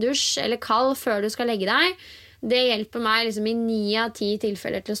varm dusj eller kald før du skal legge deg. Det hjelper meg liksom i 9 av 10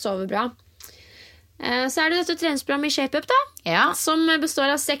 tilfeller til å sove bra. Så det dette treningsprogrammet i ShapeUp da, Ja. som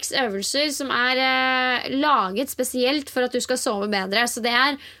består av 6 øvelser som laget spesielt for at du skal sove bedre. Så det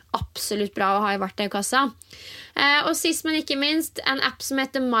absolutt bra å ha i verktøykassa. Og sist, men ikke minst, en app som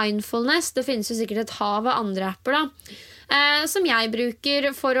heter Mindfulness. Det finnes jo sikkert et hav av andre apper da, som jeg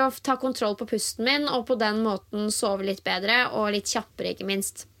bruker for å ta kontroll på pusten min, og på den måten sove litt bedre og litt kjappere, ikke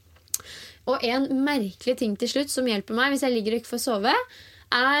minst. Og en merkelig ting til slutt som hjelper meg hvis jeg ligger og ikke får sove,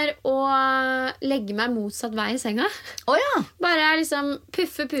 å legge meg motsatt vei i senga. Ja. Bare liksom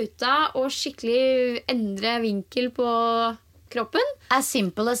puffe puta og skikkelig endre vinkel på kroppen. As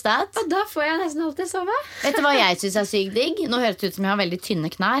simple as that. Og da får jeg nesten alltid sove. Vet du hva jeg synes sykt digg? Nå høres det ut som jeg har veldig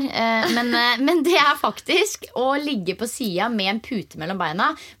tynne knær, men det faktisk å ligge på siden med en pute mellom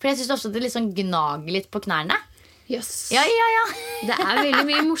beina. For jeg synes også det liksom gnager litt på knærne. Yes. Ja. Det veldig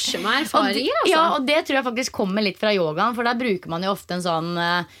mye morsomme erfaringer, altså. Ja, og det tror jeg faktisk kommer litt fra yogaen. For der bruker man jo ofte en sånn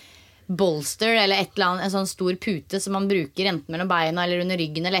bolster eller et eller annet, en sånn stor pute som man bruker enten mellom beina eller under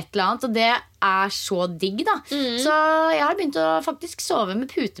ryggen eller et eller annet. Og det så digg da. Så jeg har begynt å faktisk sove med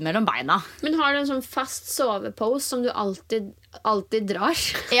pute mellom beina. Men har du en sånn fast sovepose som du alltid drar?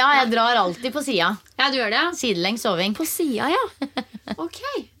 Ja, jeg drar alltid på siden. Ja, du gjør det, ja. Sidelengs soving. På siden, ja. Ok.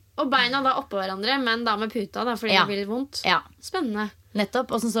 Og beina da oppå hverandre, men da med puta da, fordi det blir litt vondt. Ja. Spennende. Nettopp.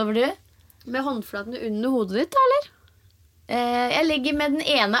 Hvordan sover du? Med håndflaten under hodet ditt, da, eller? Jeg ligger med den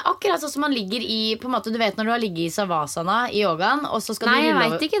ene akkurat sånn som man ligger i, på en måte, du vet når du har ligget i savasana i yogaen, og så skal Nei, du rulle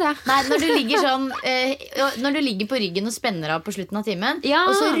jeg vet ikke det. Nei, når du ligger sånn når du ligger på ryggen og spenner av på slutten av timen, Ja.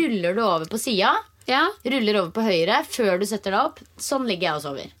 og så ruller du over på siden, Ja. ruller over på høyre før du setter deg opp. Sånn ligger jeg og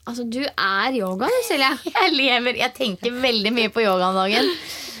sover. Altså, du yoga, du, Silje. Jeg tenker veldig mye på yoga om dagen.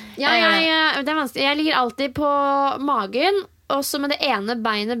 Ja, det vanskelig. Jeg ligger alltid på magen, også med det ene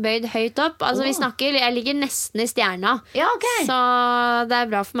beinet bøyd høyt opp. Altså vi snakker, jeg ligger nesten i stjerna. Ja, ok. Så det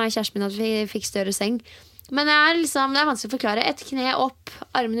bra for meg og kjæresten min at vi fikk større seng. Men det det vanskelig å forklare. Et kne opp,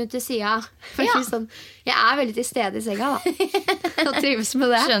 armen ut til siden. Ja. Sånn. Jeg veldig til stede i senga da. Og trives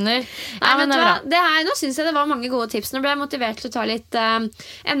med det. Skjønner. Nei, men vet det du hva? bra. Nå synes jeg det var mange gode tips. Nå ble jeg motivert til å ta litt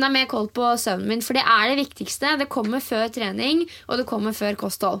enda mer koll på søvnen min. For det det viktigste. Det kommer før trening, og det kommer før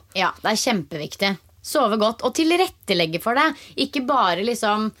kosthold. Ja, det kjempeviktig. Sove godt og tilrettelegge for det. Ikke bare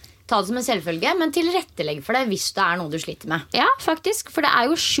liksom ta det som en selvfølge, men tilrettelegge for det hvis det noe du sliter med. Ja, faktisk, for det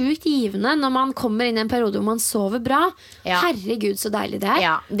jo sjukt givende når man kommer inn i en periode hvor man sover bra. Ja. Herregud, så deilig det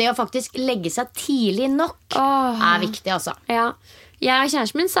Ja, det å faktisk legge seg tidlig nok viktig, altså. Ja. Jeg og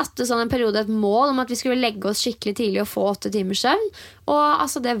kjæresten min satte sånn en periode et mål om at vi skulle legge oss skikkelig tidlig og få 8 timers søvn. Og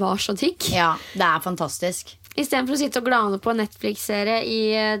altså, det var så digg. Ja, det fantastisk. I stedet for å sitte og glane på Netflix-serie i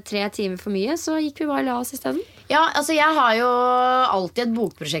 3 timer for mye, så gikk vi bare og la oss i stedet. Ja, altså jeg har jo alltid et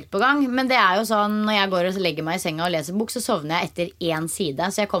bokprosjekt på gang, men det jo sånn, når jeg går og legger meg i senga og leser bok, så sovner jeg etter 1 side,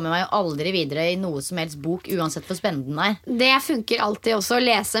 så jeg kommer meg jo aldri videre i noe som helst bok, uansett hvor spennende den Det funker alltid også, å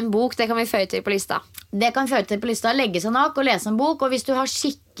lese en bok, det kan vi føye til på lista. Det kan føre til på lista, legge seg nak og lese en bok, og hvis du har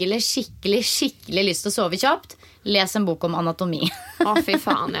skikkelig lyst til å sove kjapt, les en bok om anatomi. Å, fy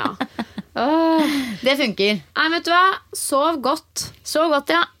faen, ja. Det funker. Nei, vet du hva? Sov godt. Sov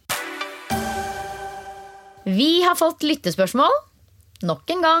godt, ja. Vi har fått lyttespørsmål.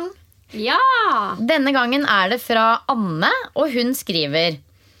 Nok en gang. Ja! Denne gangen det fra Anne, og hun skriver: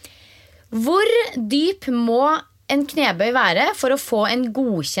 Hvor dyp må en knebøy være for å få en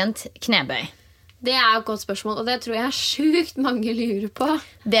godkjent knebøy? Det jo et godt spørsmål, og det tror jeg sjukt mange lurer på.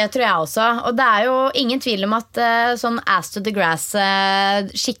 Det tror jeg også, og det jo ingen tvil om at sånn ass to the grass,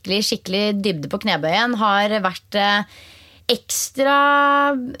 skikkelig dybde på knebøyen har vært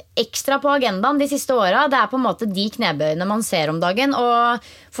ekstra på agendaen de siste årene. Det på en måte de knebøyene man ser om dagen. Og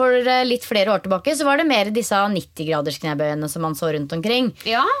for litt flere år tilbake så var det mer disse 90-graders knebøyene som man så rundt omkring.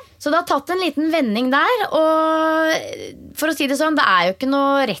 Ja. Så det har tatt en liten vending der. Og for å si det sånn, det jo ikke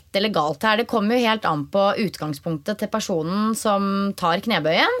noe rett eller galt her. Det kommer jo helt an på utgangspunktet til personen som tar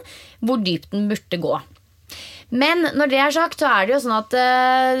knebøyen, hvor dypt den burde gå. Men når det sagt, så det jo sånn at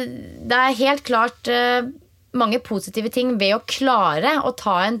det helt klart mange positive ting ved å klare å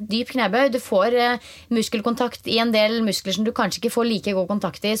ta en dyp knebøy. Du får muskelkontakt i en del muskler som du kanskje ikke får like god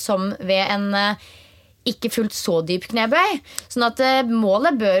kontakt i som ved en ikke fullt så dyp knebøy. Sånn at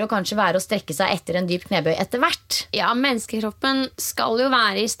målet bør jo kanskje være å strekke seg etter en dyp knebøy etter hvert. Ja, menneskekroppen skal jo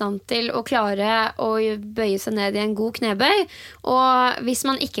være i stand til å klare å bøye seg ned i en god knebøy. Og hvis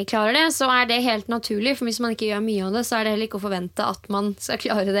man ikke klarer det, så det helt naturlig. For hvis man ikke gjør mye av det, så det heller ikke å forvente at man skal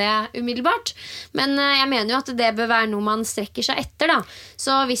klare det umiddelbart. Men jeg mener jo at det bør være noe man strekker seg etter, da.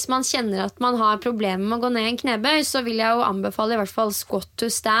 Så hvis man kjenner at man har problemer med å gå ned i en knebøy, så vil jeg jo anbefale i hvert fall squat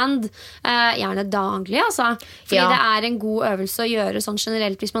to stand, gjerne daglig. Altså. Fordi det en god øvelse å gjøre sånn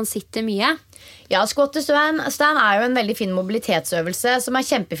generelt hvis man sitter mye. Ja, squat to stand jo en veldig fin mobilitetsøvelse som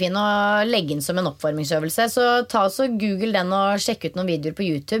kjempefin å legge inn som en oppvarmingsøvelse. Så ta også Google den og sjekk ut noen videoer på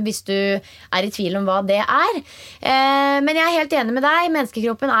YouTube hvis du i tvil om hva det Men jeg helt enig med deg.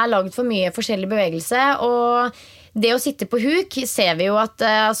 Menneskekroppen laget for mye forskjellig bevegelse, og det å sitte på huk ser vi jo at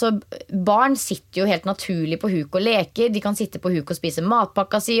barn sitter jo helt naturlig på huk og leker. De kan sitte på huk og spise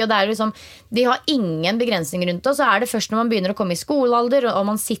matpakka si, og det liksom, de har ingen begrensning rundt det. Og så det først når man begynner å komme i skolealder, og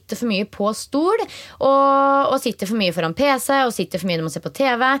man sitter for mye på stol, og sitter for mye foran PC, og sitter for mye når man ser på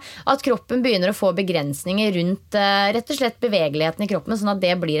TV, at kroppen begynner å få begrensninger rundt rett og slett bevegeligheten i kroppen, sånn at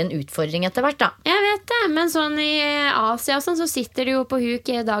det blir en utfordring etter hvert da. Jeg vet det, men sånn i Asia så sitter de jo på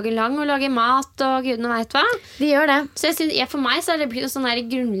huk dagen lang og lager mat, og gudene vet hva. De gjør det. Så jeg synes, for meg så det blitt en sånn her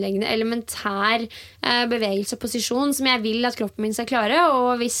grunnleggende elementær bevegelse og posisjon som jeg vil at kroppen min skal klare,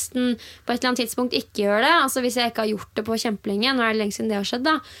 og hvis den på et eller annet tidspunkt ikke gjør det, altså hvis jeg ikke har gjort det på kjempelenge, nå det lenge siden det har skjedd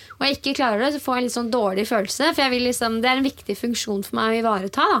da, og jeg ikke klarer det, så får jeg en litt sånn dårlig følelse, for jeg vil liksom, det en viktig funksjon for meg å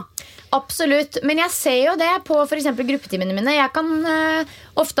ivareta da. Absolutt, men jeg ser jo det på for eksempel gruppetimene mine. Jeg kan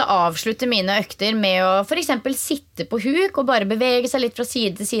ofte avslutte mine økter med å for eksempel sitte på huk og bare bevege seg litt fra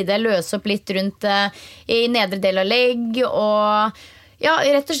side til side, løse opp litt rundt i nedre del av legg, og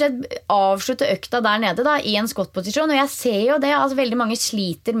rett og slett avslutte økta der nede da, i en squat-posisjon. Og jeg ser jo det at veldig mange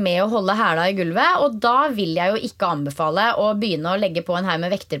sliter med å holde hæla i gulvet, og da vil jeg jo ikke anbefale å begynne å legge på en haug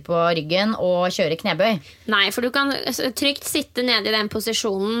med vekter på ryggen og kjøre knebøy. Nei, for du kan trygt sitte nede i den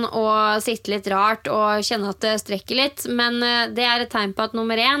posisjonen og sitte litt rart og kjenne at det strekker litt, men det et tegn på at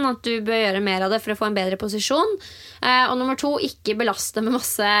nummer 1, at du bør gjøre mer av det for å få en bedre posisjon, og nummer 2, ikke belaste med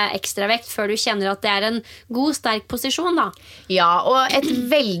masse ekstra vekt før du kjenner at det en god, sterk posisjon da. Ja, og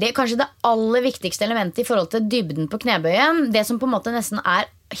kanskje det aller viktigste elementet i forhold til dybden på knebøyen, det som på en måte nesten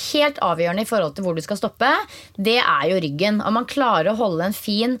helt avgjørende i forhold til hvor du skal stoppe, det jo ryggen. Om man klarer å holde en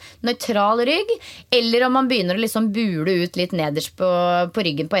fin, nøytral rygg, eller om man begynner å liksom bule ut litt nederst på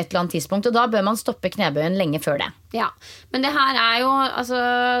ryggen på et eller annet tidspunkt, og da bør man stoppe knebøyen lenge før det. Ja, men det her jo, altså,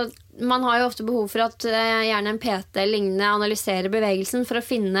 man har jo ofte behov for at gjerne en PT lignende analyserer bevegelsen for å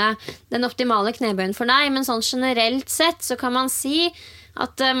finne den optimale knebøyen for deg, men sånn generelt sett så kan man si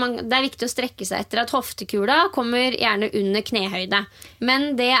at det viktig å strekke seg etter at hoftekula kommer gjerne under knehøyde.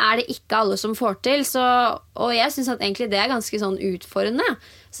 Men det det ikke alle som får til, og jeg synes at egentlig det ganske sånn utfordrende.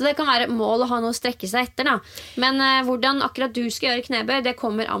 Så det kan være et mål å ha noe å strekke seg etter da. Men hvordan akkurat du skal gjøre knebøy, det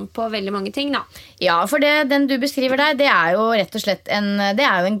kommer an på veldig mange ting da. Ja, for den du beskriver der, det jo rett og slett det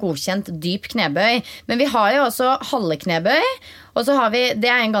jo en godkjent dyp knebøy. Men vi har jo også halvknebøy, og så har vi,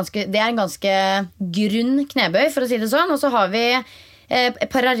 det en ganske grunn knebøy, for å si det sånn, og så har vi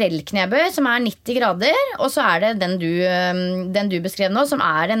parallellknebøy som 90 grader, og så det den du beskrev nå, som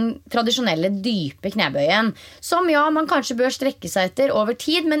den tradisjonelle dype knebøyen, som man kanskje bør strekke seg etter over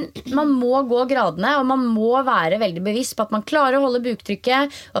tid, men man må gå gradene, og man må være veldig bevisst på at man klarer å holde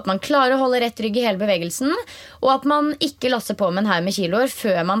buktrykket, og at man klarer å holde rett rygg i hele bevegelsen, og at man ikke lasser på med en haug med kiloer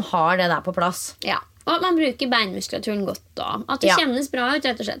før man har det der på plass. Ja. Og at man bruker beinmuskulaturen godt da. At det kjennes bra ut,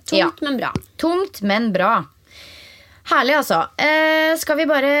 rett og slett. Tungt, men bra. Tungt, men bra. Herlig, altså. Skal vi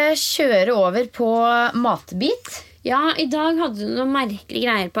bare kjøre over på matbit? Ja, i dag hadde du noen merkelige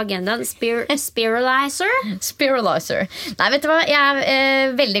greier på agendaen. Spiralizer. Nei, vet du hva? Jeg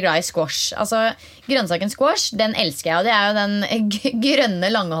er veldig glad i squash. Altså, grønnsaken squash, den elsker jeg. Og det er jo den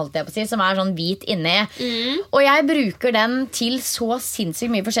grønne lange, holdt jeg på å si, som er sånn hvit inni. Og jeg bruker den til så sinnssykt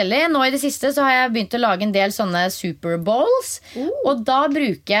mye forskjellig. Nå i det siste så har jeg begynt å lage en del sånne Super Bowls. Og da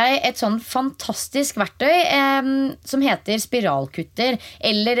bruker jeg et sånn fantastisk verktøy som heter spiralkutter.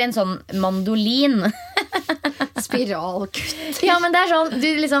 Eller en sånn mandolin. Spiralkutter. Ja, men det er sånn, du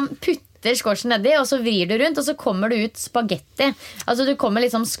liksom putter squashen nedi, og så vrir du rundt, og så kommer det ut spagetti. Altså du kommer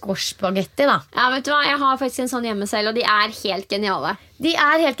liksom squash-spagetti da. Ja, vet du hva? Jeg har faktisk en sånn hjemme selv, og de er helt geniale. De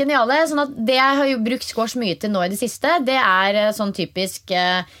er helt geniale, sånn at det jeg har jo brukt squash mye til nå i det siste, det er sånn typisk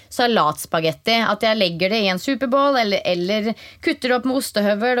salatspagetti. At jeg legger det i en superbowl, eller kutter det opp med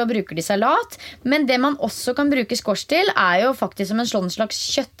ostehøvel og bruker det i salat. Men det man også kan bruke squash til, er jo faktisk som en slags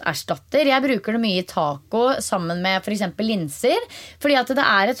kjøtterstatter. Jeg bruker det mye i taco sammen med for eksempel linser, fordi at det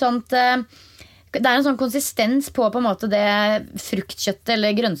er et sånt... Det er en sånn konsistens på en måte det fruktkjøttet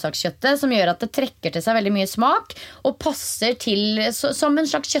eller grønnsakskjøttet som gjør at det trekker til seg veldig mye smak og passer til som en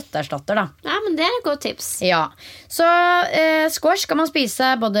slags kjøtterstatter da. Ja, men det er et godt tips. Ja, så squash kan man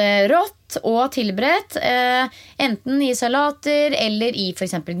spise både rått og tilberedt, enten i salater eller i for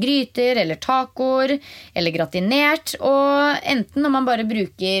eksempel gryter eller tacoer eller gratinert, og enten når man bare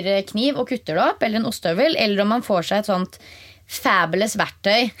bruker kniv og kutter det opp eller en ostehøvel, eller om man får seg et sånt fabulous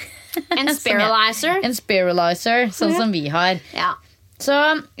verktøy. En spiralizer. En spiralizer, sånn som vi har. Ja. Så,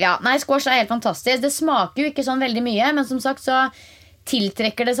 ja, nei, squash er helt fantastisk. Det smaker jo ikke sånn veldig mye, men som sagt så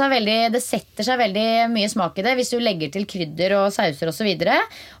tiltrekker det seg veldig, det setter seg veldig mye smak i det hvis du legger til krydder og sauser og så videre.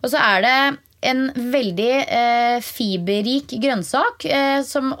 Og så er det en veldig fiberrik grønnsak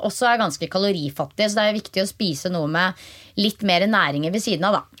som også er ganske kalorifattig, så det er viktig å spise noe med litt mer næringer ved siden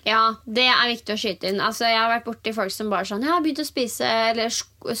av da. Ja, det er viktig å skyte inn. Altså, jeg har vært borti folk som bare sånn, jeg har begynt å spise eller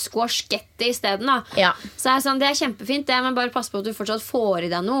squash-getti i stedet da. Ja. Så jeg sånn, det er kjempefint det, men bare pass på at du fortsatt får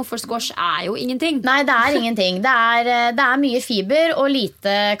i deg noe, for squash er jo ingenting. Nei, det er ingenting. Det er mye fiber og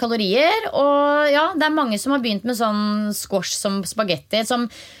lite kalorier, og ja, det er mange som har begynt med sånn squash som spagetti, som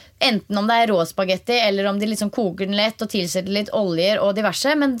enten om det er rå spagetti eller om de liksom koker den lett og tilsetter litt oljer og diverse.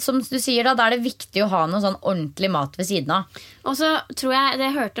 Men som du sier da er det viktig å ha noe sånn ordentlig mat ved siden av. Og så tror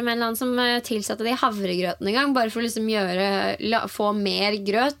jeg hørte med en eller annen som tilsatte det i havregrøten en gang, bare for å liksom få mer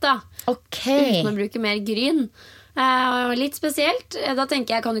grøt da. Ok. Uten å bruke mer gryn. Litt spesielt. Da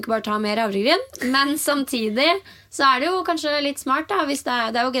tenker jeg, kan du ikke bare ta mer havregryn? Men samtidig så er det jo kanskje litt smart da, hvis det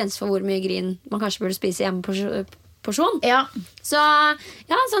er jo grenser for hvor mye gryn man kanskje burde spise hjemme på porsjon. Ja. Så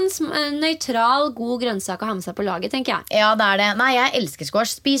ja, sånn nøytral, god grønnsak å ha med seg på laget, tenker jeg. Ja, det er det. Nei, jeg elsker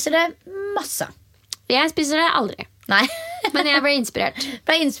squash. Spiser det masse. Jeg spiser det aldri. Nei. Men jeg ble inspirert.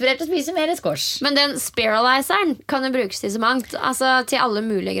 Ble inspirert til å spise mer squash. Men den spiralizeren kan jo brukes til så mangt. Altså til alle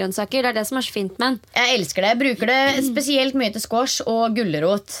mulige grønnsaker. Det er det som er så fint med den. Jeg elsker det. Jeg bruker det spesielt mye til squash og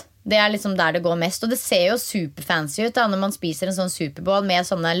gullerot. Det er liksom der det går mest. Og det ser jo superfancy ut da, når man spiser en sånn superbowl med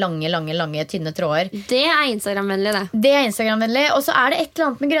sånne lange, tynne tråder. Det er Instagram-vennlig det. Det er Instagram-vennlig. Og så er det et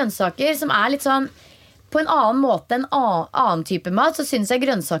eller annet med grønnsaker som er litt sånn på en annen måte enn annen type mat. Så synes jeg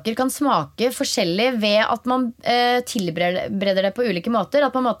grønnsaker kan smake forskjellig ved at man tilbereder det på ulike måter.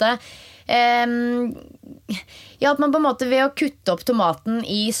 At på en måte at man på en måte ved å kutte opp tomaten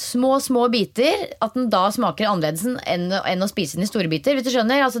i små biter, at den da smaker annerledes enn å spise den i store biter, hvis du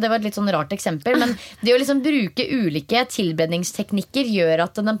skjønner. Altså, det var et litt sånn rart eksempel, men det å liksom bruke ulike tilberedningsteknikker gjør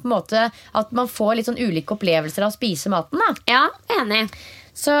at, den på en måte, at man får litt sånn ulike opplevelser av å spise maten da. Ja, enig.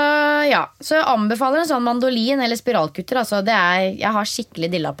 Så ja, så jeg anbefaler en sånn mandolin eller spiralkutter, altså jeg har skikkelig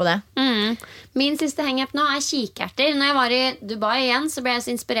dilla på det. Min siste hang-up nå er kikerter. Når jeg var i Dubai igjen, så ble jeg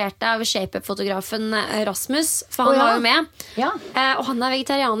så inspirert av shape-up-fotografen Rasmus, for han var jo med. Ja. Og han er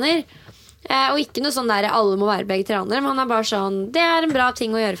vegetarianer. Og ikke noe sånn der alle må være vegetarianer, men han er bare sånn, det er en bra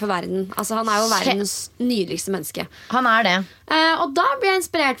ting å gjøre for verden. Altså han er jo verdens nydeligste menneske. Han er det. Og da blir jeg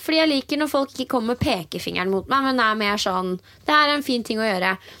inspirert, fordi jeg liker når folk ikke kommer med pekefingeren mot meg, men er mer sånn, det er en fin ting å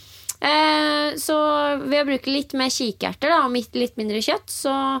gjøre. Så ved å bruke litt mer kikerter da, og litt mindre kjøtt,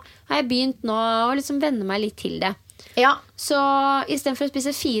 så har jeg begynt nå å liksom venne meg litt til det. Ja. Så i stedet for å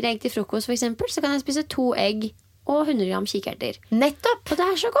spise 4 egg til frokost for eksempel, så kan jeg spise 2 egg og 100 gram kikerter. Nettopp. Og det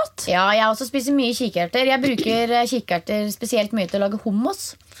er så godt. Ja, jeg også spiser mye kikerter. Jeg bruker kikerter spesielt mye til å lage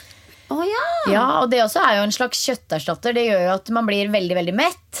hummus. Ja. Ja, og det også er jo en slags kjøtterstatter. Det gjør jo at man blir veldig, veldig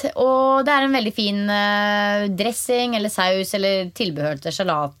mett. Og det er en veldig fin dressing eller saus eller tilbehør til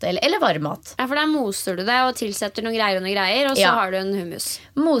salat eller varmmat. Ja, for der moser du det og tilsetter noen greier, og så har du en hummus.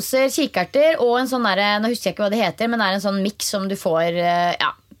 Moser kikerter og en sånn der, nå husker jeg ikke hva det heter, men det er en sånn mix som du får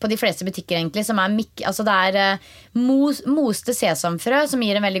på de fleste butikker egentlig, som altså det moste sesamfrø som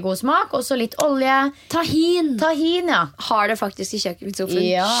gir en veldig god smak, og så litt olje. Tahin, ja. Har det faktisk i kjøkkensofaen.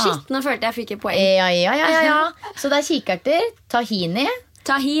 Ja. Shit, nå følte jeg fikk et poeng. Ja. Så det kikerter, tahini.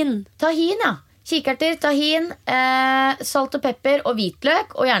 Tahin, ja. Kikerter, tahin, salt og pepper og hvitløk,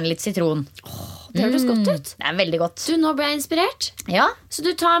 og gjerne litt sitron. det hørtes godt ut. Det veldig godt. Du, nå ble jeg inspirert. Ja. Så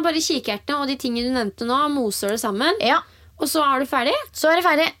du tar bare kikertene og de tingene du nevnte nå, moser det sammen, Ja. og så er du ferdig? Så er det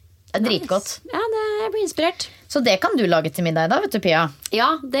ferdig. Det dritgodt. Ja, jeg blir inspirert. Så det kan du lage til middag da, vet du, Pia.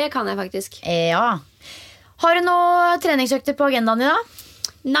 Ja, det kan jeg faktisk. Ja. Har du noe treningsøkter på agendaen i dag?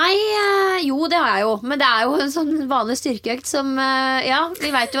 Nei, jo det har jeg jo. Men det er jo en sånn vanlig styrkeøkt som, ja, vi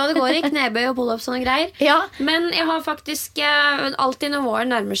vet jo hva det går i. Knebøy og pull-up, sånne greier. Ja. Men jeg har faktisk, alltid når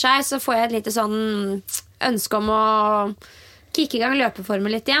våren nærmer seg, så får jeg et lite sånn ønske om å kicke i gang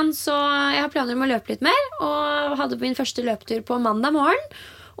løpeformen litt igjen. Så jeg har planer om å løpe litt mer, og hadde min første løpetur på mandag morgen.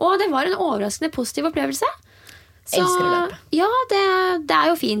 Og det var en overraskende positiv opplevelse. Så, elsker å løpe. Ja, det er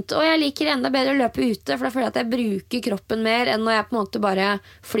jo fint. Og jeg liker enda bedre å løpe ute, for da føler jeg at jeg bruker kroppen mer enn når jeg på en måte bare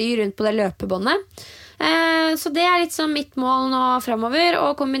flyr rundt på det løpebåndet. Så det er litt sånn mitt mål nå fremover,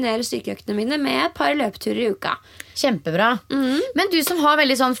 å kombinere styrkeøktene mine med et par løpeturer i uka. Kjempebra. Men du som har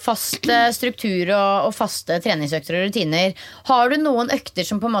veldig sånn fast struktur og faste treningsøkter og rutiner, har du noen økter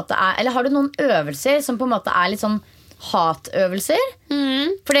som på en måte eller har du noen øvelser som på en måte er litt sånn hatøvelser?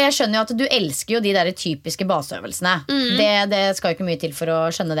 For jeg skjønner jo at du elsker jo de der typiske baseøvelsene. Det skal jo ikke mye til for å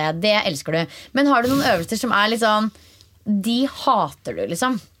skjønne det. Det elsker du. Men har du noen øvelser som er litt sånn, de hater du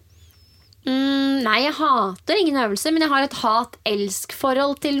liksom? Nei, jeg hater ingen øvelser, men jeg har et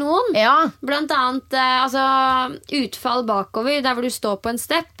hat-elsk-forhold til noen. Ja. Blant annet utfall bakover, der hvor du står på en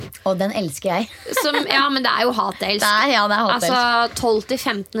step. Og den elsker jeg. Ja, men det er jo hat-elsk. Det er hat-elsk. Altså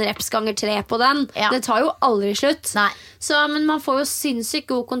 12-15 reps ganger 3 på den. Ja. Det tar jo aldri slutt. Nei. Men man får jo sinnssykt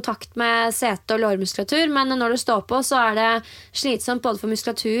god kontakt med sete- og lårmuskulatur. Men når du står på, så er det slitsomt både for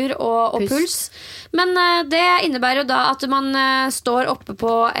muskulatur og puls. Men det innebærer jo da at man står oppe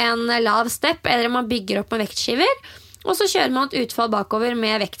på en lav step, eller man bygger opp med vektskiver, og så kjører man et utfall bakover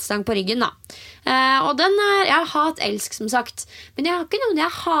med vektstang på ryggen da. Og den jeg har elsk som sagt, men jeg har ikke noen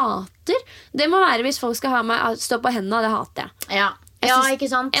jeg hater. Det må være hvis folk skal ha meg stå på hendene, det hater jeg. Ja. Ikke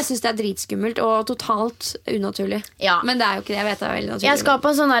sant? Jeg synes det er dritskummelt og totalt unaturlig. Ja. Men det er jo ikke det, jeg vet det er veldig naturlig. Jeg skal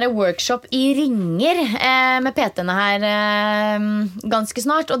på en sånn her workshop i ringer med PT-ene her ganske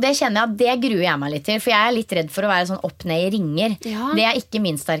snart. Og det kjenner jeg at det gruer jeg meg litt til, for jeg er litt redd for å være sånn opp ned i ringer. Ja. Det er ikke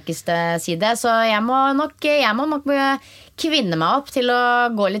min sterkeste side. Så jeg må nok kvinne meg opp til å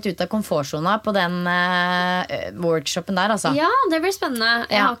gå litt ut av komfortzona på den workshopen der, altså. Ja, det blir spennende.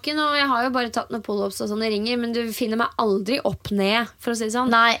 Ja. Jeg har jo bare tatt noen pull-ups og sånne ringer, men du finner meg aldri opp ned, for å si det sånn.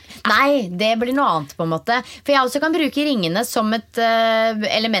 Nei, det blir noe annet på en måte. For jeg også kan bruke ringene som et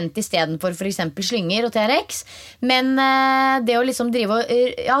element i stedet for eksempel slynger og TRX. Men det å liksom drive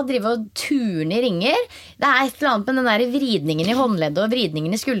og turne i ringer, det er et eller annet med den der vridningen i håndleddet og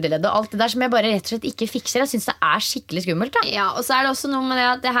vridningen i skulderleddet og alt det der som jeg bare rett og slett ikke fikser. Jeg synes det er skikkelig skummelt. Ja, og så er det også noe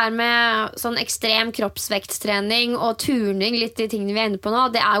med det her med sånn ekstrem kroppsvektstrening og turning, litt de tingene vi er inne på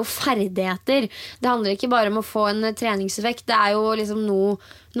nå, det er jo ferdigheter. Det handler ikke bare om å få en treningseffekt, det er jo liksom noe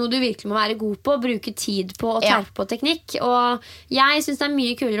du virkelig må være god på, bruke tid på og terpe på teknikk. Og jeg synes det er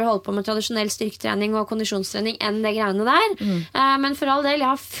mye kulere å holde på med tradisjonell styrketrening og kondisjonstrening enn det greiene der. Men for all del, jeg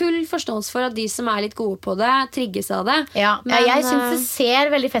har full forståelse for at de som er litt gode på det, trigges av det. Men, jeg synes det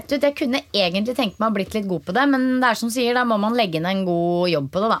ser veldig fett ut. Jeg kunne egentlig tenkt meg å blitt litt god på det, men det er som sier, da må man legge inn en god jobb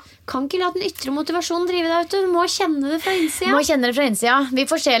på det da. Kan ikke la den ytre motivasjonen drive deg ut. Du må kjenne det fra innsida. Vi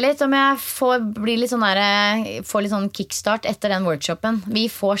får se litt om jeg får litt sånn kickstart etter den workshopen. Vi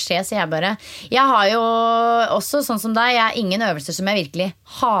får se, sier jeg bare. Jeg har jo også, sånn som deg, jeg har ingen øvelser som jeg virkelig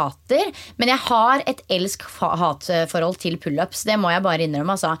hater, men jeg har et elsk-hat-forhold til pull-ups. Det må jeg bare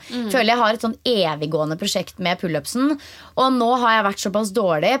innrømme, altså. Føler jeg har et sånn eviggående prosjekt med pull-upsen, og nå har jeg vært såpass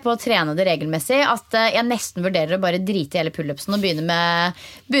dårlig på å trene det regelmessig at jeg nesten vurderer å bare drite i hele pull-upsen og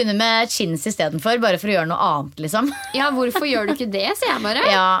begynne med chins i stedet for, bare for å gjøre noe annet, liksom. Ja, hvorfor gjør du ikke det, sier jeg bare.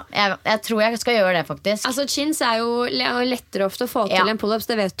 Ja, jeg tror jeg skal gjøre det, faktisk. Altså, chins er jo lettere ofte å få til enn pull-ups,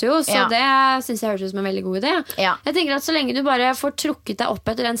 det vet du jo, så det synes jeg høres ut som en veldig god idé. Jeg tenker at så lenge du bare får trukket deg opp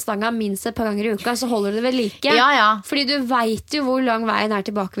etter den stanga minst et par ganger i uka, så holder du det ved like. Fordi du vet jo hvor lang veien er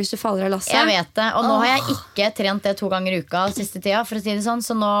tilbake hvis du faller av lasset. Jeg vet det, og nå har jeg ikke trent det 2 ganger i uka siste tida, for å si det sånn,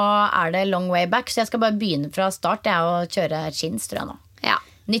 så nå er det long way back, så jeg skal bare begynne fra start, å kjøre chins, tror jeg nå.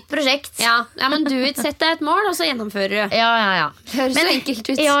 Nytt prosjekt. Ja, men do it, sett deg et mål, og så gjennomfører du. Ja. Høres så enkelt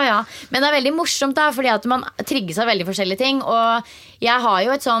ut. Ja. Men det er veldig morsomt da, fordi at man trigges av veldig forskjellige ting. Og jeg har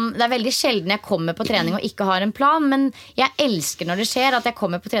jo det er veldig sjelden jeg kommer på trening og ikke har en plan. Men jeg elsker når det skjer at jeg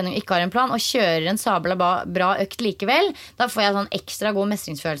kommer på trening og ikke har en plan, og kjører en sabla bra økt likevel. Da får jeg sånn ekstra god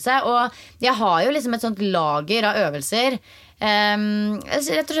mestringsfølelse. Og jeg har jo liksom et sånt lager av øvelser. Rett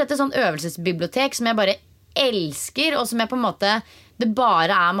og slett et sånt øvelsesbibliotek som jeg bare elsker, og som jeg på en måte det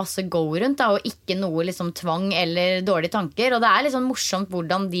bare er masse go rundt da, og ikke noe liksom tvang eller dårlige tanker. Og det er litt sånn morsomt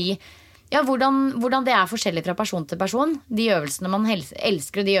hvordan det er forskjellig fra person til person. De øvelsene man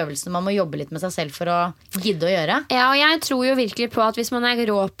elsker, og de øvelsene man må jobbe litt med seg selv for å gidde å gjøre. Ja, og jeg tror jo virkelig på at hvis man er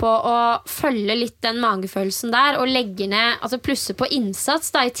rå på å følge litt den magefølelsen der, og legger ned, altså plusser på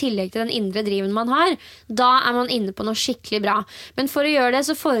innsats da, i tillegg til den indre driven man har, da er man inne på noe skikkelig bra. Men for å gjøre det,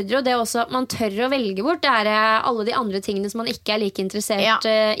 så fordrer jo det også at man tør å velge bort det alle de andre tingene som man ikke er like interessert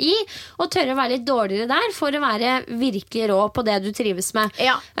i, og tør å være litt dårligere der for å være virkelig rå på det du trives med.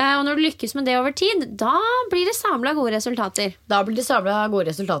 Og når du lykkes med det over tid, da blir det sabla gode resultater.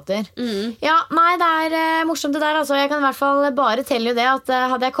 Ja, nei, det er morsomt det der altså. Jeg kan i hvert fall bare telle jo det at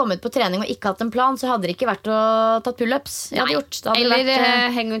hadde jeg kommet på trening og ikke hatt en plan, så hadde det ikke vært å tatt pull-ups. Eller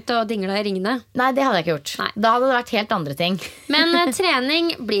henge ut og dingle i ringene. Nei, det hadde jeg ikke gjort. Nei. Da hadde det vært helt andre ting. Men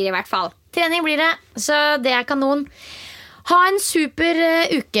trening blir i hvert fall. Trening blir det, så det er kanon. Ha en super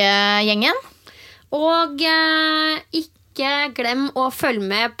uke, gjengen. Og ikke glem å følge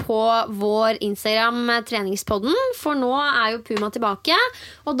med på vår Instagram treningspodden, for nå er jo Puma tilbake,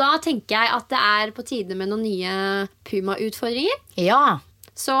 og da tenker jeg at det er på tide med noen nye Puma-utfordringer. Ja.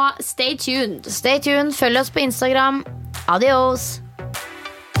 Så stay tuned. Følg oss på Instagram. Adios.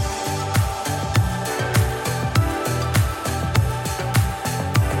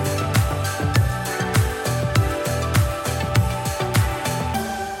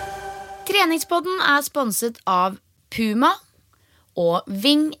 Treningspodden er sponset av Puma og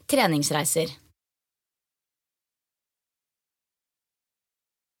Ving treningsreiser.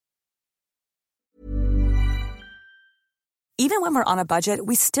 Even when we're on a budget,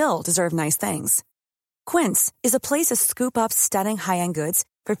 we still deserve nice things. Quince is a place to scoop up stunning high-end goods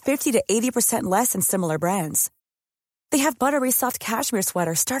for 50 to 80% less than similar brands. They have buttery soft cashmere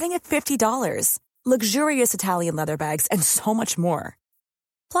sweaters starting at $50, luxurious Italian leather bags, and so much more.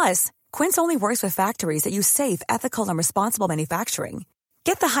 Plus, Quince only works with factories that use safe, ethical, and responsible manufacturing.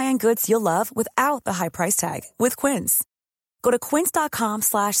 Get the high-end goods you'll love without the high price tag with Quince. Go to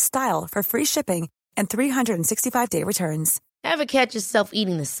quince.com/style for free shipping and 365-day returns. Ever catch yourself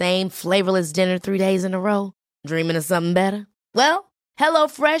eating the same flavorless dinner 3 days in a row? Dreaming of something better? Well,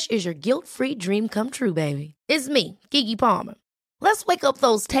 HelloFresh is your guilt-free dream come true, baby. It's me, Keke Palmer. Let's wake up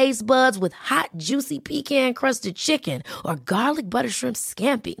those taste buds with hot, juicy pecan-crusted chicken or garlic butter shrimp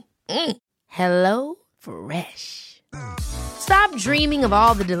scampi. Hello Fresh. Stop dreaming of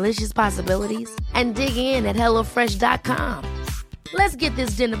all the delicious possibilities and dig in at HelloFresh.com. Let's get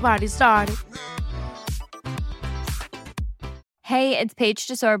this dinner party started. Hey, it's Paige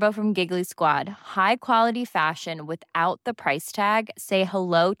DeSorbo from Giggly Squad. High quality fashion without the price tag. Say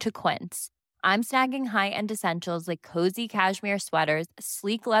hello to Quince. I'm snagging high-end essentials like cozy cashmere sweaters,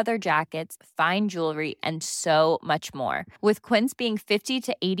 sleek leather jackets, fine jewelry, and so much more. With Quince being 50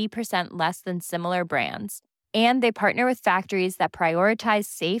 to 80% less than similar brands. And they partner with factories that prioritize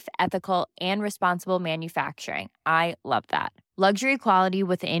safe, ethical, and responsible manufacturing. I love that. Luxury quality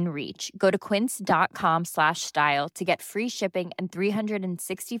within reach. Go to quince.com/style to get free shipping and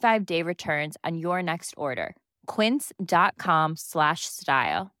 365-day returns on your next order.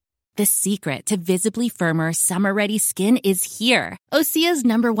 Quince.com/style. The secret to visibly firmer, summer-ready skin is here. Osea's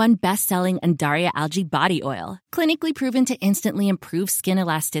 #1 best-selling Andaria Algae Body Oil. Clinically proven to instantly improve skin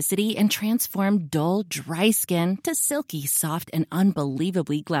elasticity and transform dull, dry skin to silky, soft, and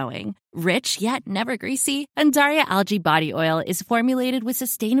unbelievably glowing. Rich yet never greasy, Andaria Algae Body Oil is formulated with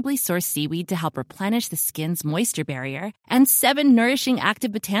sustainably sourced seaweed to help replenish the skin's moisture barrier and 7 nourishing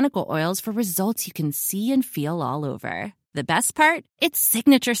active botanical oils for results you can see and feel all over. The best part? Its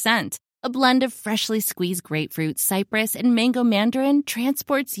signature scent. A blend of freshly squeezed grapefruit, cypress, and mango mandarin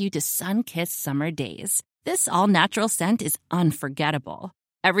transports you to sun-kissed summer days. This all-natural scent is unforgettable.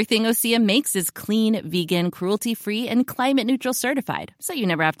 Everything Osea makes is clean, vegan, cruelty-free, and climate-neutral certified, so you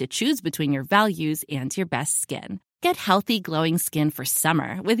never have to choose between your values and your best skin. Get healthy, glowing skin for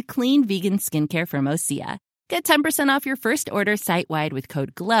summer with clean, vegan skincare from Osea. Get 10% off your first order site-wide with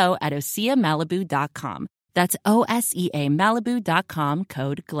code GLOW at OseaMalibu.com. That's OSEAMalibu.com,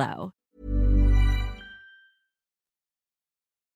 code GLOW.